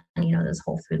studies on, those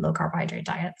whole food, low carbohydrate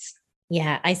diets.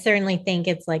 Yeah, I certainly think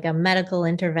it's like a medical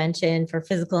intervention for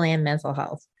physical and mental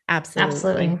health.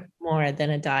 Absolutely. More than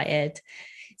a diet.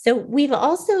 So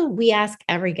we ask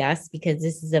every guest, because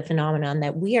this is a phenomenon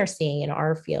that we are seeing in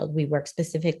our field. We work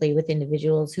specifically with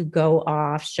individuals who go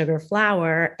off sugar,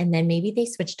 flour, and then maybe they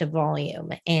switch to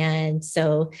volume. And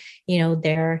so,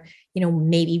 they're,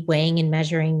 maybe weighing and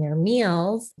measuring their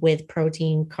meals with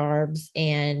protein, carbs,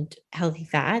 and healthy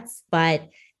fats, but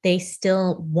they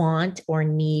still want or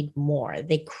need more.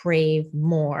 They crave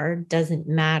more. Doesn't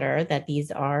matter that these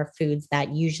are foods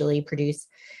that usually produce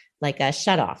like a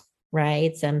shutoff,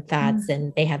 right? Some fats,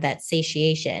 and they have that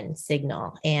satiation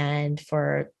signal. And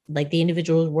for like the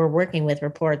individuals we're working with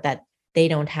report that they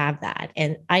don't have that.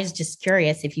 And I was just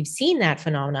curious if you've seen that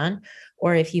phenomenon,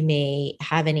 or if you may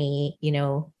have any,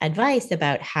 advice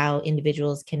about how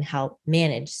individuals can help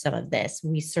manage some of this.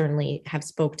 We certainly have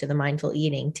spoke to the mindful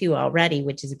eating too already,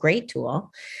 which is a great tool.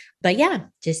 But yeah,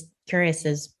 just curious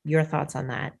as your thoughts on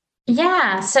that.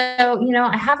 Yeah. So,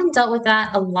 I haven't dealt with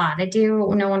that a lot. I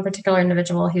do know one particular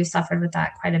individual who suffered with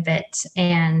that quite a bit,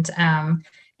 and,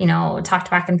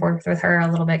 talked back and forth with her a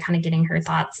little bit, kind of getting her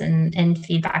thoughts and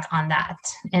feedback on that.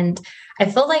 And I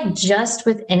feel like just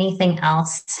with anything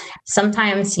else,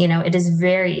 sometimes, it is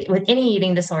with any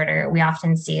eating disorder, we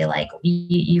often see like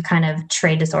you kind of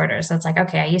trade disorders. So it's like,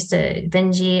 okay, I used to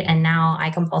binge eat and now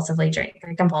I compulsively drink,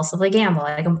 I compulsively gamble,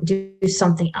 I can do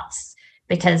something else.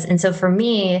 And so for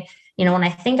me, when I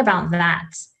think about that,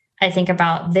 I think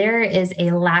about there is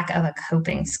a lack of a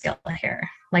coping skill here.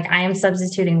 Like I am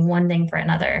substituting one thing for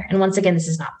another. And once again, this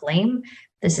is not blame.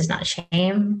 This is not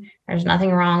shame. There's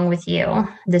nothing wrong with you.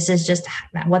 This is just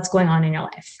what's going on in your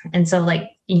life. And so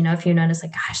like, if you notice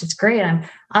like, gosh, it's great. I'm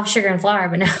off sugar and flour,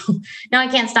 but now I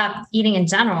can't stop eating in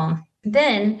general.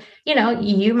 Then,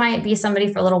 you might be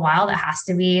somebody for a little while that has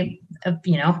to be, a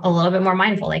little bit more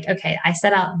mindful. Like, okay, I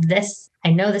set out this,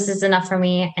 I know this is enough for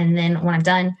me. And then when I'm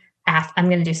done, I'm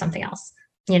going to do something else,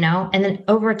 and then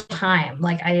over time,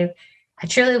 like I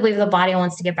truly believe the body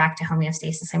wants to get back to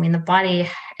homeostasis. I mean, the body,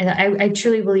 I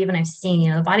truly believe, and I've seen,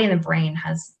 the body and the brain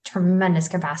has tremendous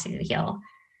capacity to heal.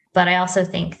 But I also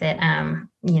think that,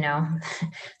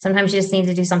 sometimes you just need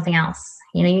to do something else.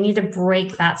 You need to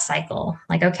break that cycle.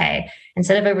 Like, okay,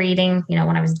 instead of overeating,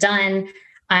 when I was done,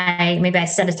 I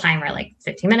set a timer, like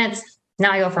 15 minutes.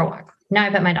 Now I go for a walk. Now I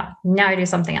pet my dog. Now I do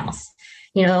something else,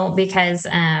 because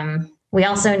we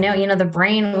also know, the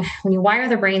brain, when you wire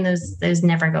the brain, those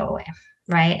never go away.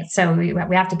 Right. So we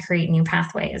have to create new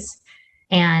pathways.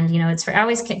 And, I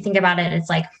always think about it. It's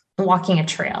like walking a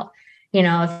trail.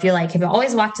 If you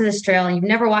always walk to this trail and you've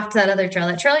never walked to that other trail,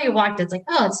 that trail you walked, it's like,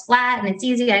 oh, it's flat and it's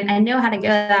easy. I know how to go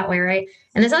that way. Right.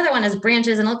 And this other one has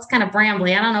branches and looks kind of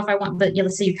brambly. I don't know if I want, but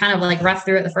so you kind of like rough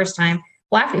through it the first time.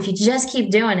 Well, if you just keep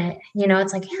doing it,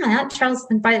 it's like, yeah, that trail's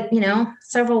by,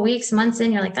 several weeks, months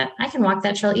in, you're like that, I can walk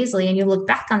that trail easily. And you look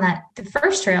back on the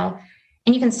first trail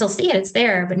and you can still see it. It's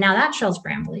there, but now that trail's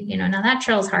brambly, now that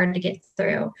trail's hard to get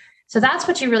through. So that's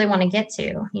what you really want to get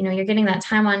to. You're getting that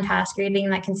time on task, you're getting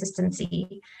that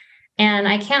consistency. And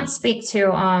I can't speak to,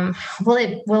 will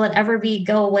it ever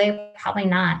go away? Probably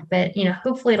not. But,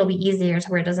 hopefully it'll be easier to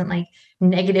where it doesn't like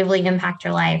negatively impact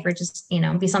your life or just,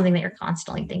 be something that you're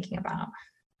constantly thinking about.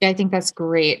 Yeah, I think that's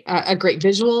great. A great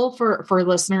visual for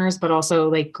listeners, but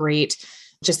also like great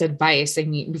just advice. I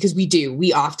mean, because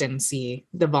we often see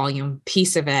the volume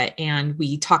piece of it and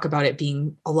we talk about it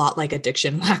being a lot like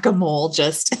addiction whack-a-mole,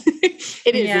 just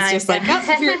it is. Yeah, it's just like, oh,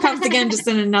 here it comes again, just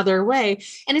in another way.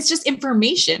 And it's just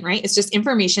information, right? It's just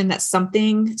information that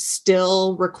something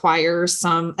still requires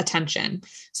some attention.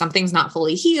 Something's not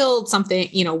fully healed, something,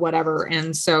 whatever.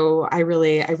 And so I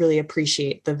really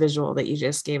appreciate the visual that you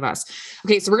just gave us.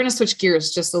 Okay. So we're going to switch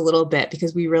gears just a little bit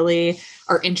because we really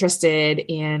are interested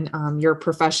in your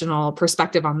professional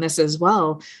perspective on this as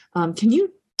well. Can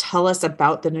you tell us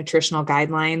about the nutritional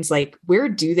guidelines? Like, where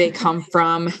do they come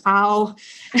from? How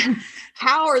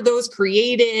are those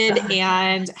created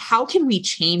and how can we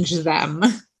change them?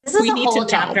 This is a whole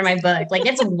chapter in my book. Like,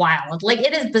 it's wild. Like,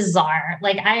 it is bizarre.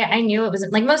 Like, I knew it was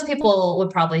like, most people would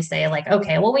probably say like,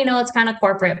 okay, well, we know it's kind of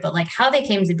corporate, but like how they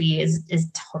came to be is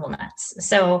total nuts.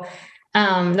 So,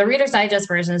 the Reader's Digest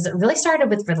versions, it really started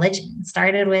with religion. It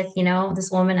started with, this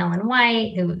woman, Ellen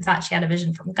White, who thought she had a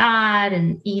vision from God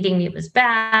and eating meat was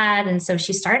bad. And so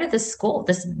she started this school,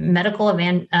 this medical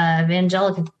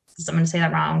evangelical, I'm going to say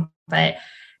that wrong, but,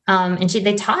 and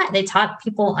they taught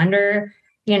people under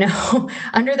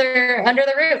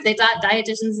the roof. They taught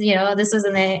dietitians, this was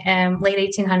in the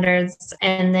late 1800s.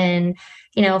 And then,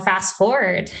 fast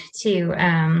forward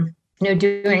to,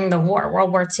 during the war,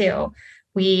 World War II,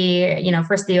 we,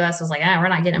 first the US was like, we're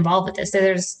not getting involved with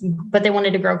this. But they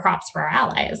wanted to grow crops for our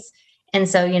allies. And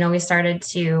so, we started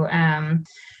to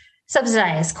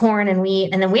subsidize corn and wheat.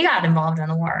 And then we got involved in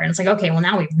the war. And it's like, okay, well,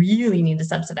 now we really need to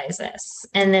subsidize this.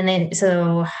 And then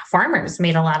so farmers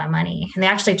made a lot of money and they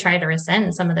actually tried to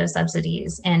rescind some of those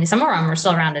subsidies. And some of them are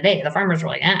still around today. The farmers were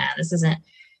like, this isn't,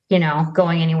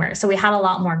 going anywhere. So we had a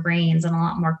lot more grains and a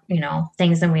lot more,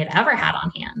 things than we had ever had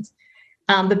on hand.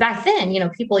 But back then,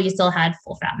 you still had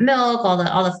full fat milk, all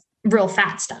the real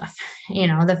fat stuff,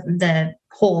 the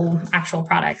whole actual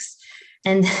products.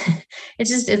 And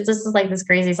it's just like this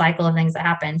crazy cycle of things that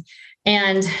happened.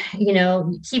 And,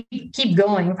 keep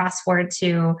going, fast forward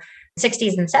to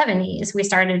 60s and 70s, we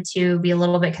started to be a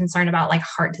little bit concerned about like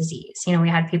heart disease. We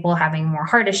had people having more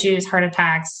heart issues, heart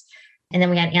attacks. And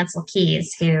then we had Ancel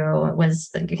Keys, who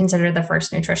was considered the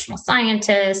first nutritional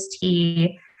scientist.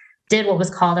 He did what was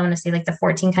called, I want to say like the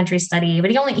 14 country study,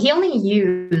 but he only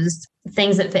used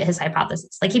things that fit his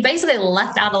hypothesis. Like he basically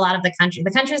left out a lot of the countries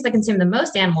that consume the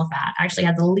most animal fat actually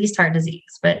had the least heart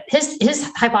disease. But his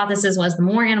hypothesis was the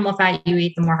more animal fat you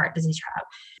eat, the more heart disease you have.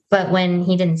 But when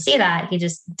he didn't see that, he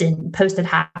just posted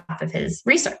half of his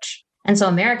research. And so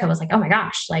America was like, oh my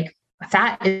gosh, like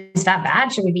is fat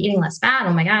bad? Should we be eating less fat?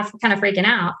 Oh my gosh, we're kind of freaking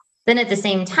out. Then at the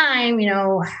same time,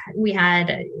 we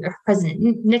had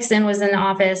President Nixon was in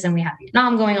office and we had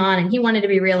Vietnam going on and he wanted to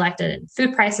be reelected and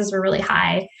food prices were really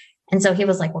high. And so he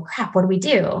was like, well, crap, what do we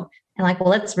do? And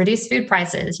let's reduce food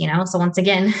prices, So once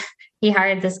again, he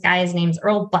hired this guy, his name's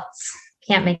Earl Butz.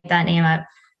 Can't make that name up.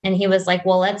 And he was like,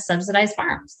 well, let's subsidize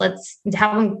farms. Let's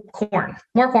have them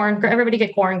more corn, everybody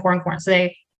get corn. So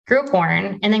they grew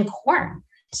corn, and then corn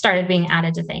started being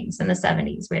added to things in the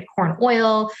 70s. We had corn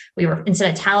oil.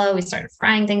 Instead of tallow, we started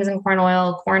frying things in corn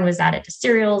oil. Corn was added to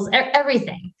cereals,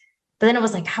 everything. But then it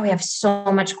was like, we have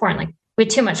so much corn. Like we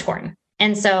had too much corn.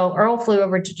 And so Earl flew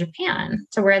over to Japan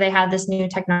to where they had this new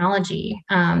technology.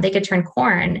 They could turn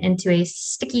corn into a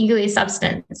sticky, gooey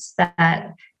substance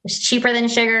that was cheaper than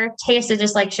sugar, tasted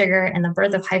just like sugar, and the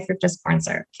birth of high fructose corn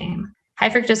syrup came.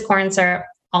 High fructose corn syrup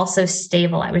also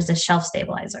was a shelf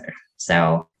stabilizer.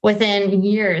 So within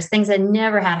years, things that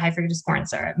never had high fructose corn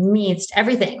syrup, meats,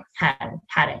 everything had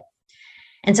it.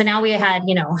 And so now we had,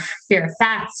 fear of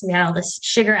fats. We had all this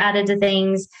sugar added to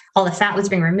things. All the fat was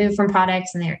being removed from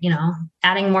products, and they're,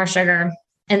 adding more sugar.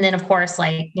 And then, of course,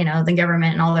 the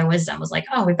government and all their wisdom was like,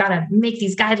 oh, we've got to make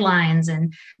these guidelines.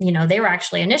 And, they were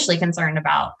actually initially concerned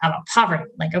about poverty.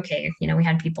 Like, okay, we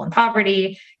had people in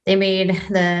poverty. They made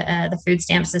the food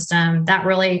stamp system that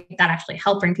actually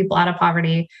helped bring people out of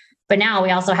poverty. But now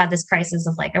we also have this crisis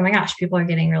of like, oh my gosh, people are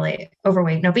getting really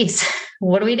overweight and obese.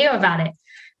 What do we do about it?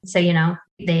 So,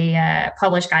 they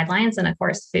published guidelines, and of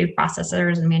course, food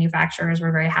processors and manufacturers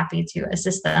were very happy to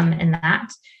assist them in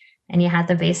that. And you had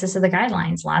the basis of the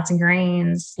guidelines, lots of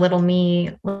grains, little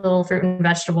meat, little fruit and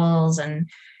vegetables. And,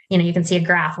 you can see a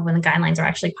graph of when the guidelines are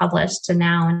actually published to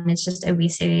now, and it's just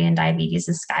obesity and diabetes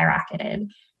has skyrocketed.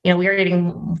 We are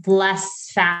eating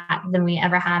less fat than we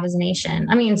ever have as a nation.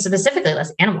 I mean, specifically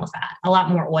less animal fat, a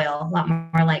lot more oil, a lot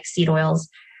more like seed oils,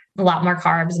 a lot more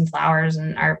carbs and flours,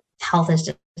 and our health is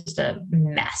just a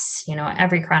mess.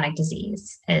 Every chronic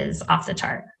disease is off the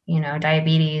chart.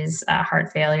 Diabetes,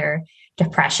 heart failure,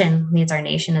 depression leads our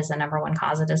nation as the number one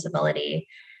cause of disability.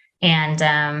 And,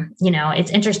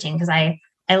 it's interesting because I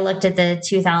looked at the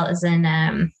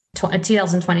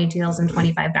 2020,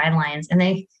 2025 guidelines, and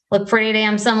they look pretty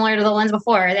damn similar to the ones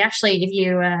before. They actually, if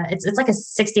you, it's like a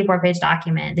 64-page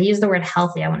document. They use the word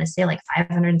healthy, I want to say like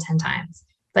 510 times,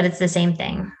 but it's the same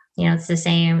thing. It's the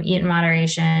same: eat in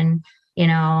moderation,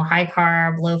 high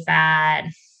carb, low fat.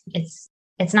 It's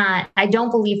not, I don't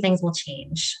believe things will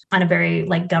change on a very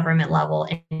government level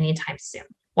anytime soon.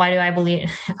 Why do I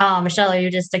believe, oh, Michelle, are you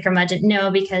just a curmudgeon?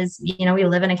 No, because, we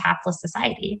live in a capitalist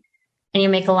society, and you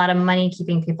make a lot of money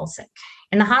keeping people sick.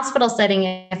 In the hospital setting,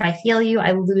 if I heal you,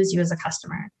 I lose you as a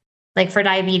customer. Like for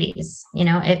diabetes,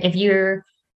 if you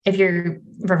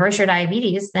reverse your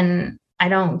diabetes, then I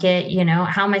don't get,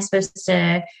 how am I supposed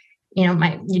to, you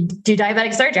do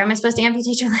diabetic surgery? How am I supposed to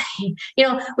amputate your leg?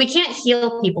 We can't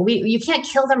heal people. You can't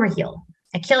kill them or heal.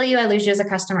 I kill you, I lose you as a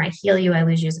customer. I heal you, I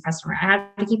lose you as a customer. I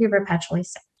have to keep you perpetually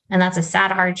sick. And that's a sad,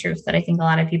 hard truth that I think a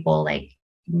lot of people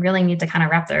really need to kind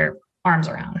of wrap their arms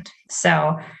around.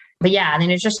 So, but yeah, the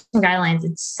nutrition guidelines,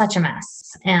 it's such a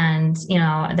mess. And,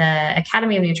 the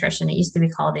Academy of Nutrition, it used to be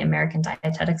called the American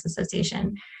Dietetics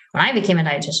Association. When I became a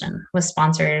dietitian, was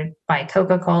sponsored by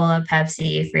Coca-Cola,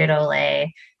 Pepsi,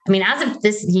 Frito-Lay. I mean, as of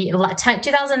this year,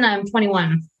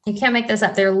 2021, you can't make this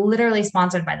up. They're literally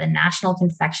sponsored by the National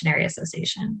Confectionery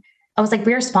Association. I was like,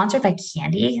 we are sponsored by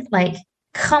candy? Like,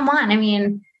 come on. I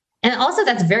mean, and also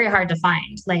that's very hard to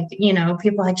find.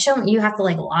 People show me, you have to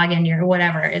log in your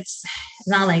whatever. It's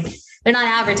not like they're not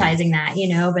advertising that,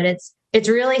 but it's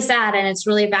really sad, and it's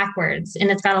really backwards, and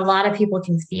it's got a lot of people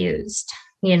confused,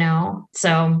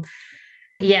 So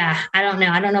yeah, I don't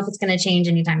know. I don't know if it's going to change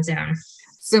anytime soon.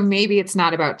 So maybe it's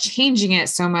not about changing it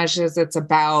so much as it's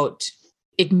about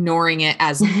ignoring it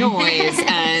as noise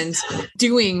and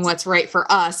doing what's right for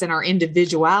us and our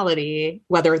individuality,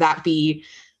 whether that be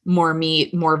more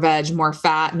meat, more veg, more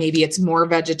fat. Maybe it's more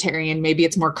vegetarian, maybe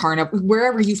it's more carnivore,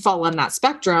 wherever you fall on that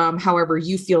spectrum, however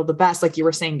you feel the best. Like you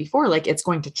were saying before, it's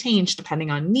going to change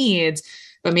depending on needs,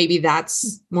 but maybe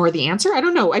that's more the answer. I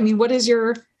don't know. I mean, what is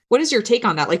your take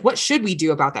on that? What should we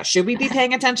do about that? Should we be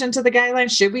paying attention to the guidelines?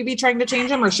 Should we be trying to change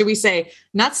them? Or should we say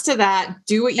nuts to that?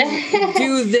 Do what you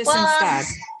do this instead.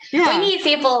 Yeah. We need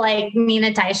people like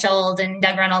Nina Teicholz and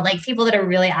Doug Reynolds, people that are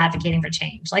really advocating for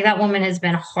change. That woman has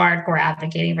been hardcore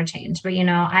advocating for change. But,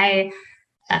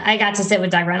 I got to sit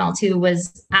with Doug Reynolds, who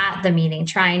was at the meeting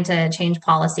trying to change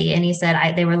policy. And he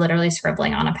said they were literally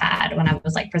scribbling on a pad when I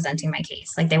was presenting my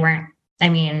case. They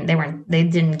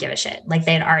didn't give a shit.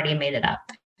 They had already made it up.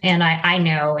 And I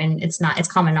know, and it's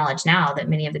common knowledge now that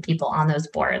many of the people on those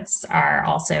boards are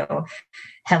also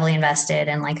heavily invested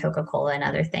in Coca-Cola and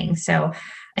other things. So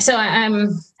I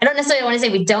don't necessarily want to say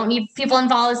we don't need people in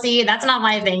policy. That's not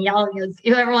my thing. Y'all,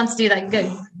 whoever wants to do that,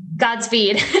 good,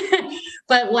 Godspeed.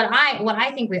 But what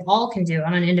I think we all can do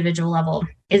on an individual level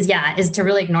is to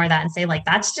really ignore that and say,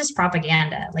 that's just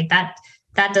propaganda.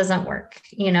 that doesn't work,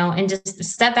 and just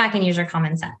step back and use your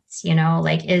common sense,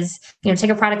 take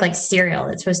a product like cereal.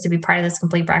 It's supposed to be part of this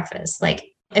complete breakfast. Like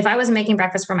if I was making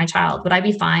breakfast for my child, would I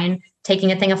be fine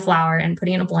taking a thing of flour and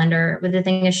putting it in a blender with a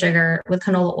thing of sugar, with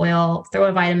canola oil, throw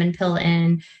a vitamin pill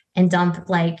in and dump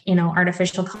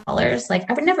artificial colors? Like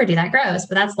I would never do that. Gross,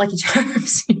 but that's Lucky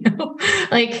Charms,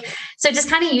 so just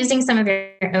kind of using some of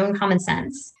your own common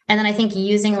sense. And then I think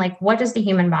using what does the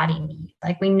human body need?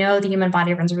 Like we know the human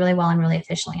body runs really well and really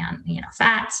efficiently on,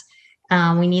 fats.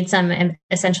 We need some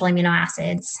essential amino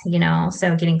acids,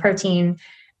 so getting protein,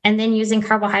 and then using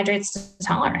carbohydrates to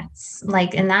tolerance.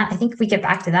 And that, I think if we get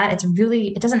back to that,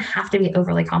 it doesn't have to be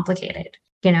overly complicated,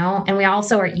 and we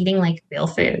also are eating real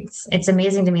foods. It's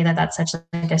amazing to me that that's such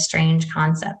a strange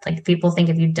concept. Like people think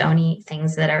if you don't eat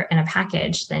things that are in a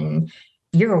package, then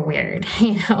you're weird.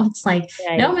 It's like,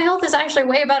 no, my health is actually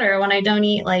way better when I don't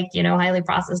eat highly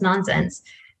processed nonsense,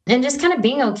 and just kind of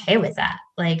being okay with that.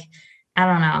 I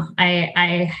don't know.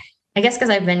 I guess because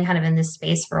I've been kind of in this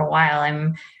space for a while,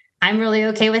 I'm really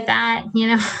okay with that.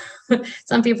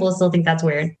 Some people still think that's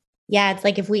weird. Yeah. It's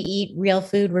like if we eat real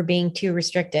food, we're being too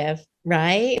restrictive,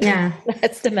 right? Yeah.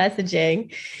 That's the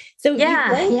messaging. So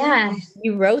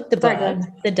you wrote the book,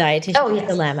 The Dietitian's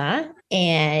Dilemma.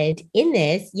 And in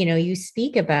this, you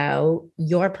speak about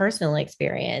your personal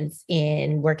experience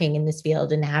in working in this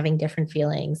field and having different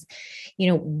feelings.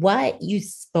 What you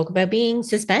spoke about being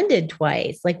suspended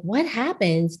twice. Like what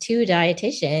happens to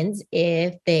dietitians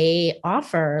if they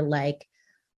offer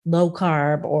low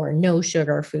carb or no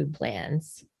sugar food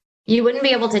plans? You wouldn't be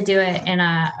able to do it in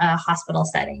a hospital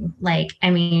setting.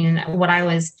 What I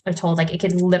was told, it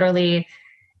could literally,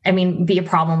 be a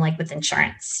problem with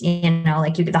insurance,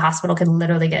 the hospital could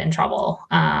literally get in trouble.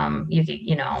 You could,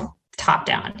 top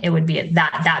down, it would be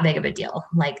that big of a deal.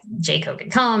 JCO could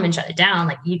come and shut it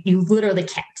down. You literally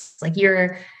can't,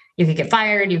 you could get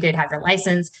fired, you could have your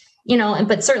license,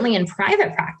 but certainly in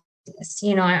private practice,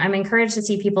 I'm encouraged to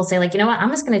see people say what, I'm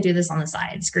just going to do this on the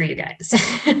side. Screw you guys.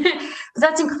 But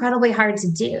that's incredibly hard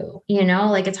to do.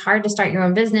 It's hard to start your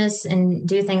own business and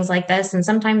do things like this. And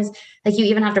sometimes you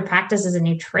even have to practice as a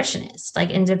nutritionist,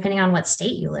 and depending on what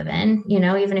state you live in,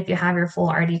 even if you have your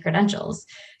full RD credentials,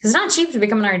 because it's not cheap to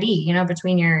become an RD,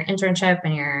 between your internship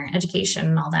and your education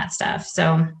and all that stuff.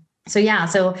 So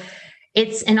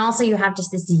it's, and also you have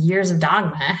just this years of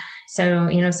dogma. So,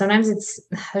 sometimes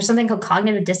there's something called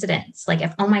cognitive dissonance.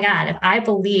 If I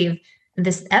believe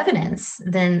this evidence,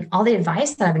 then all the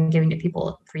advice that I've been giving to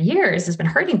people for years has been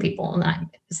hurting people. And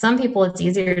some people, it's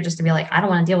easier just to be like, I don't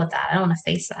want to deal with that. I don't want to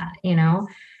face that,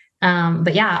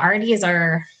 but yeah, RDs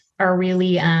are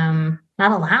really,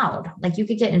 not allowed. You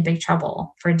could get in big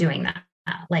trouble for doing that.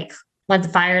 Let the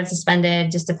fired, suspended,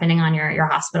 just depending on your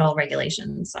hospital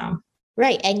regulations. So.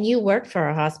 Right. And you worked for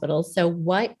a hospital. So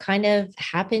what kind of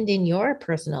happened in your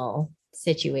personal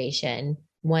situation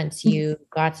once you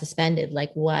got suspended?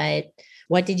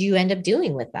 What did you end up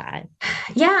doing with that?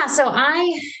 Yeah. So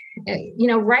I,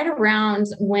 right around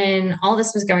when all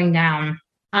this was going down,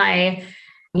 I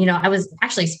was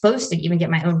actually supposed to even get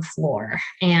my own floor.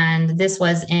 And this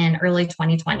was in early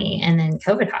 2020. And then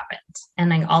COVID happened.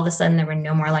 And all of a sudden there were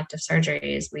no more elective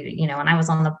surgeries. And I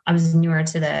was newer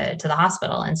to the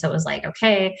hospital. And so it was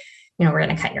okay, we're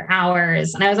going to cut your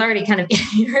hours. And I was already kind of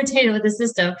irritated with the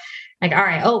system. All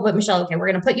right. Oh, but Michelle, okay, we're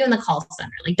going to put you in the call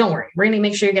center. Don't worry. We're going to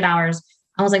make sure you get hours.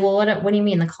 I was like, well, what do you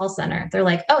mean the call center? They're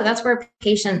like, oh, that's where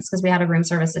patients, because we had a room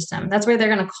service system. That's where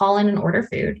they're going to call in and order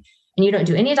food. And you don't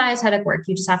do any dietetic work.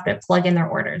 You just have to plug in their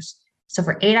orders. So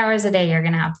for 8 hours a day, you're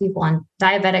going to have people on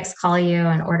diabetics call you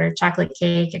and order chocolate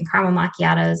cake and caramel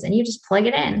macchiatos, and you just plug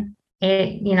it in.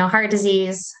 Heart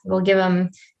disease, we'll give them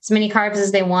as many carbs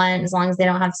as they want, as long as they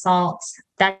don't have salt.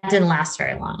 That didn't last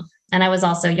very long. And I was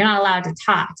also, you're not allowed to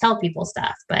tell people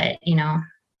stuff, but,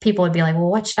 people would be like, well,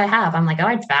 what should I have? I'm like, oh,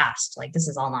 I'd fast. This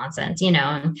is all nonsense, and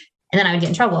then I would get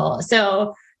in trouble.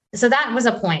 So that was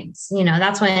a point,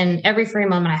 that's when every free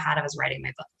moment I had, I was writing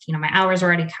my book. My hours were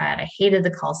already cut. I hated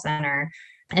the call center.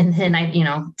 And then I,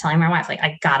 telling my wife,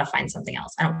 I got to find something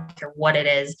else. I don't care what it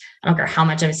is. I don't care how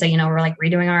much of it. So, we're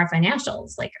redoing our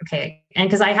financials. Okay. And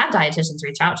because I had dietitians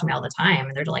reach out to me all the time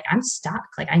and they're like, I'm stuck.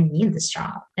 I need this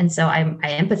job. And so I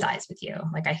empathize with you.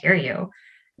 I hear you.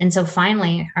 And so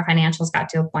finally our financials got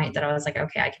to a point that I was like,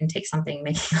 okay, I can take something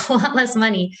making a lot less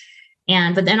money.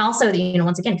 But then also,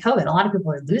 once again, COVID, a lot of people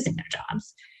were losing their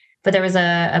jobs. But there was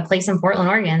a place in Portland,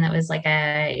 Oregon that was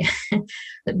a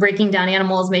breaking down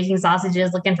animals, making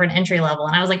sausages, looking for an entry level.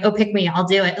 And I was like, oh, pick me, I'll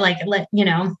do it.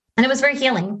 And it was very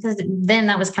healing because then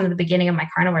that was kind of the beginning of my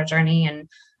carnivore journey. And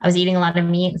I was eating a lot of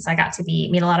meat. And so I got to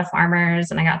meet a lot of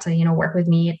farmers and I got to, work with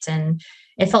meat. And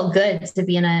it felt good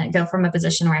to go from a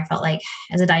position where I felt like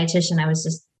as a dietitian, I was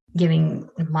just giving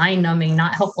mind numbing,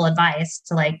 not helpful advice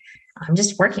to like, I'm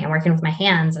working with my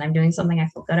hands and I'm doing something I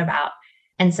feel good about.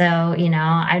 And so,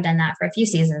 I've done that for a few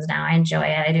seasons now. I enjoy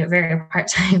it. I do it very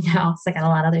part-time now. So I got a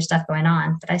lot of other stuff going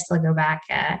on, but I still go back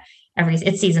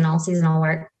it's seasonal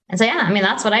work. And so, yeah, I mean,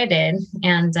 that's what I did.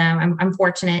 And I'm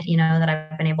fortunate, that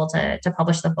I've been able to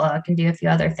publish the book and do a few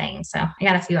other things. So I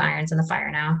got a few irons in the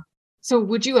fire now. So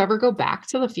would you ever go back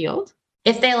to the field?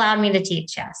 If they allowed me to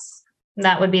teach, yes.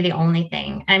 That would be the only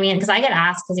thing. I mean, because I get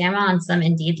asked, because I'm on some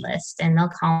Indeed list and they'll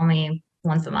call me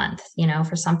once a month,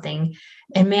 for something.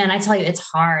 And man, I tell you, it's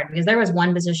hard because there was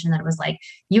one position that was like,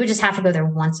 you would just have to go there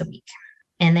once a week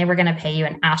and they were going to pay you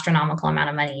an astronomical amount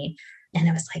of money. And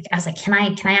I was like, can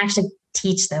I actually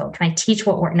teach though? Can I teach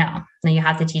no, you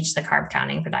have to teach the carb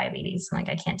counting for diabetes. I'm like,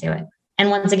 I can't do it. And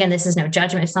once again, this is no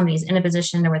judgment. If somebody's in a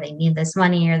position where they need this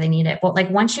money or they need it, but like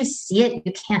once you see it,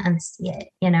 you can't unsee it,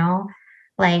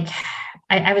 Like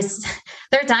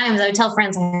there are times I would tell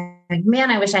friends, like,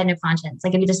 man, I wish I had no conscience.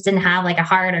 Like if you just didn't have like a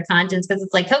heart or conscience, because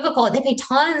it's like Coca-Cola, they pay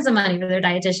tons of money for their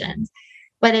dietitians.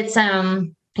 But it's,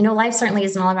 life certainly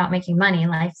isn't all about making money.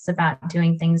 Life's about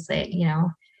doing things that,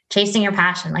 chasing your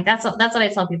passion. Like that's what I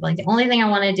tell people. Like the only thing I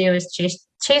want to do is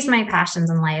chase my passions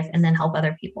in life and then help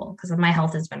other people because my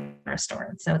health has been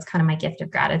restored. So it's kind of my gift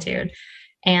of gratitude.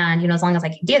 And, as long as I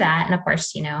can do that, and of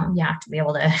course, you have to be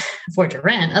able to afford your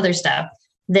rent, other stuff,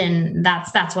 then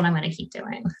that's what I'm going to keep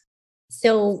doing.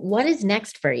 So what is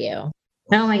next for you?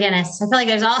 Oh my goodness. I feel like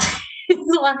there's all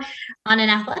on an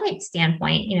athletic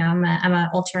standpoint, I'm a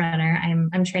ultra runner.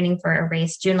 I'm training for a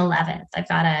race June 11th. I've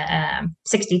got a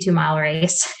 62-mile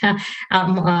race out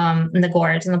in the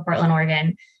gorge in the Portland,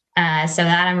 Oregon. So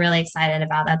that I'm really excited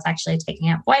about. That's actually taking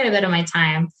up quite a bit of my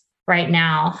time right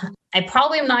now. I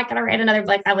probably am not going to write another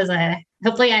book.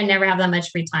 Hopefully I never have that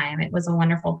much free time. It was a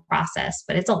wonderful process,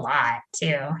 but it's a lot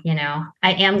too.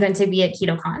 I am going to be at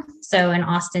KetoCon. So in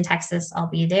Austin, Texas, I'll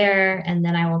be there. And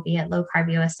then I will be at Low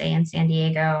Carb USA in San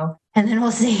Diego. And then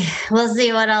we'll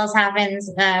see what else happens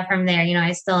from there.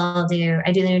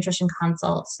 I do the nutrition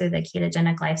consults through the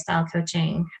ketogenic lifestyle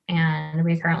coaching. And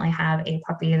we currently have a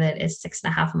puppy that is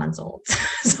 6.5 months old.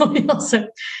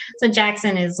 So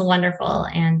Jackson is wonderful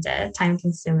and time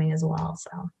consuming as well.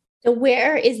 So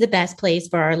where is the best place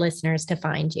for our listeners to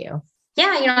find you?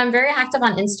 Yeah, I'm very active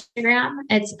on Instagram.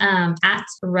 It's at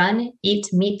Run, Eat,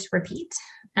 Meet, Repeat.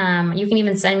 You can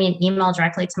even send me an email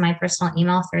directly to my personal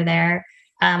email through there.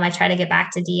 I try to get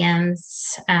back to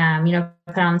DMs,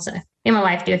 put on some, me and my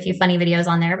wife do a few funny videos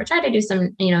on there, but try to do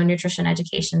some, nutrition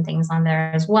education things on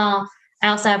there as well. I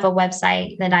also have a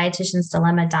website,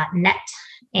 thedietitiansdilemma.net.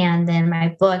 And then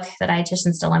my book, The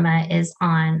Dietitian's Dilemma, is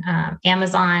on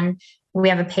Amazon. We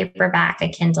have a paperback, a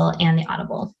Kindle, and the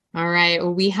Audible. All right.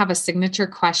 Well, we have a signature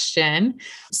question.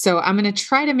 So I'm going to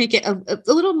try to make it a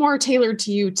little more tailored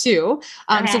to you too.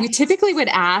 So we typically would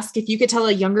ask if you could tell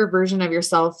a younger version of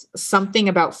yourself something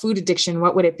about food addiction,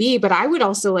 what would it be? But I would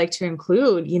also like to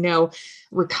include,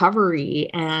 recovery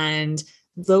and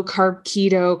low carb,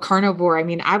 keto, carnivore. I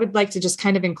mean, I would like to just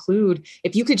kind of include,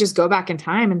 if you could just go back in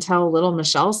time and tell little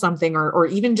Michelle something, or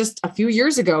even just a few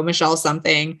years ago, Michelle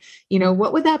something,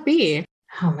 what would that be?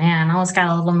 Oh man, I almost got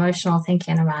a little emotional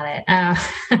thinking about it.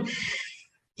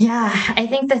 Yeah, I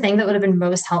think the thing that would have been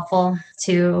most helpful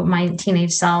to my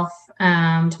teenage self,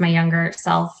 to my younger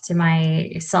self, to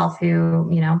my self who,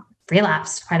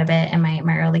 relapsed quite a bit in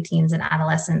my early teens and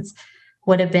adolescence,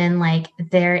 would have been like,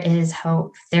 there is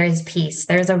hope, there is peace,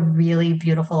 there's a really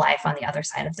beautiful life on the other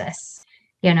side of this.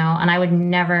 And I would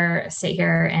never sit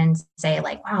here and say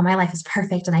like, wow, my life is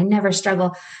perfect and I never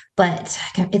struggle, but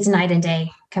it's night and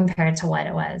day compared to what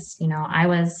it was. I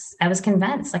was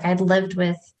convinced, like I'd lived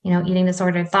with, eating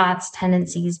disordered thoughts,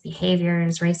 tendencies,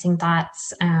 behaviors, racing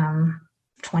thoughts,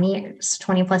 20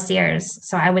 plus years.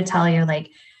 So I would tell you like,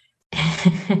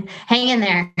 hang in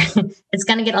there. It's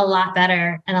going to get a lot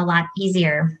better and a lot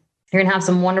easier. You're going to have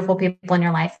some wonderful people in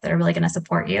your life that are really going to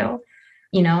support you.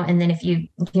 And then if you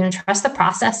trust the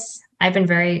process. I've been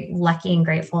very lucky and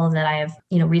grateful that I have,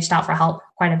 reached out for help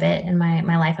quite a bit in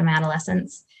my life and my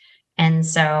adolescence. And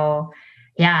so,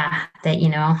 yeah, that,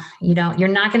 you're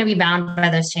not going to be bound by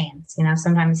those chains.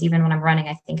 Sometimes even when I'm running,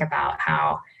 I think about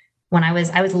how when I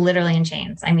was literally in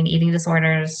chains. I mean, eating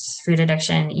disorders, food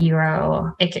addiction,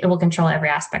 it will control every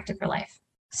aspect of your life.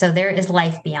 So there is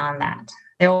life beyond that.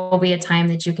 There will be a time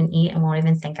that you can eat and won't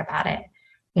even think about it.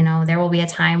 There will be a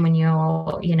time when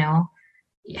you'll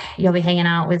be hanging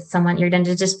out with someone. You're going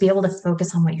to just be able to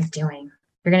focus on what you're doing.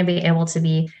 You're going to be able to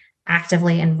be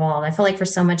actively involved. I feel like for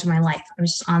so much of my life, I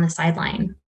was just on the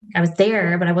sideline, I was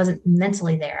there, but I wasn't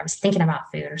mentally there. I was thinking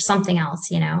about food or something else,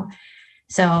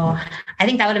 So I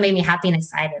think that would have made me happy and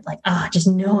excited. Like, just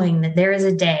knowing that there is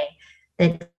a day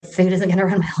that food isn't going to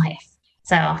run my life.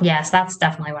 So yes, that's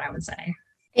definitely what I would say.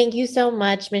 Thank you so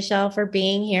much, Michelle, for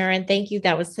being here. And thank you.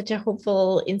 That was such a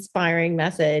hopeful, inspiring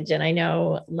message. And I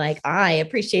know I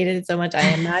appreciated it so much. I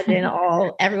imagine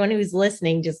everyone who's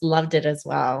listening just loved it as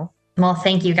well. Well,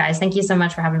 thank you guys. Thank you so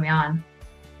much for having me on.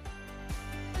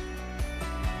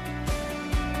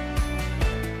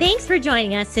 Thanks for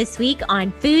joining us this week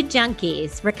on Food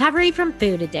Junkies, Recovery from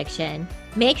Food Addiction.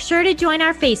 Make sure to join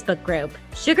our Facebook group,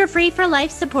 Sugar Free for Life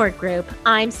support group,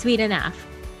 I'm Sweet Enough.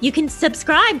 You can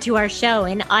subscribe to our show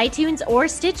in iTunes or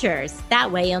Stitchers.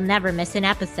 That way you'll never miss an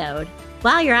episode.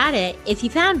 While you're at it, if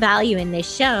you found value in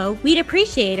this show, we'd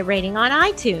appreciate a rating on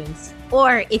iTunes.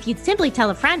 Or if you'd simply tell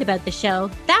a friend about the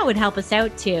show, that would help us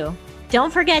out too.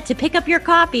 Don't forget to pick up your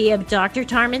copy of Dr.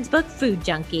 Tarman's book, Food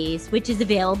Junkies, which is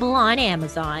available on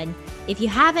Amazon. If you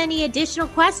have any additional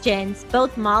questions,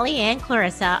 both Molly and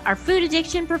Clarissa are food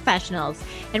addiction professionals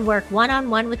and work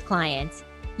one-on-one with clients.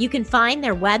 You can find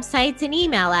their websites and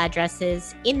email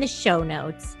addresses in the show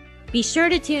notes. Be sure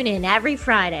to tune in every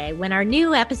Friday when our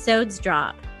new episodes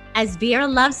drop. As Vera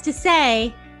loves to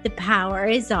say, the power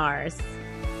is ours.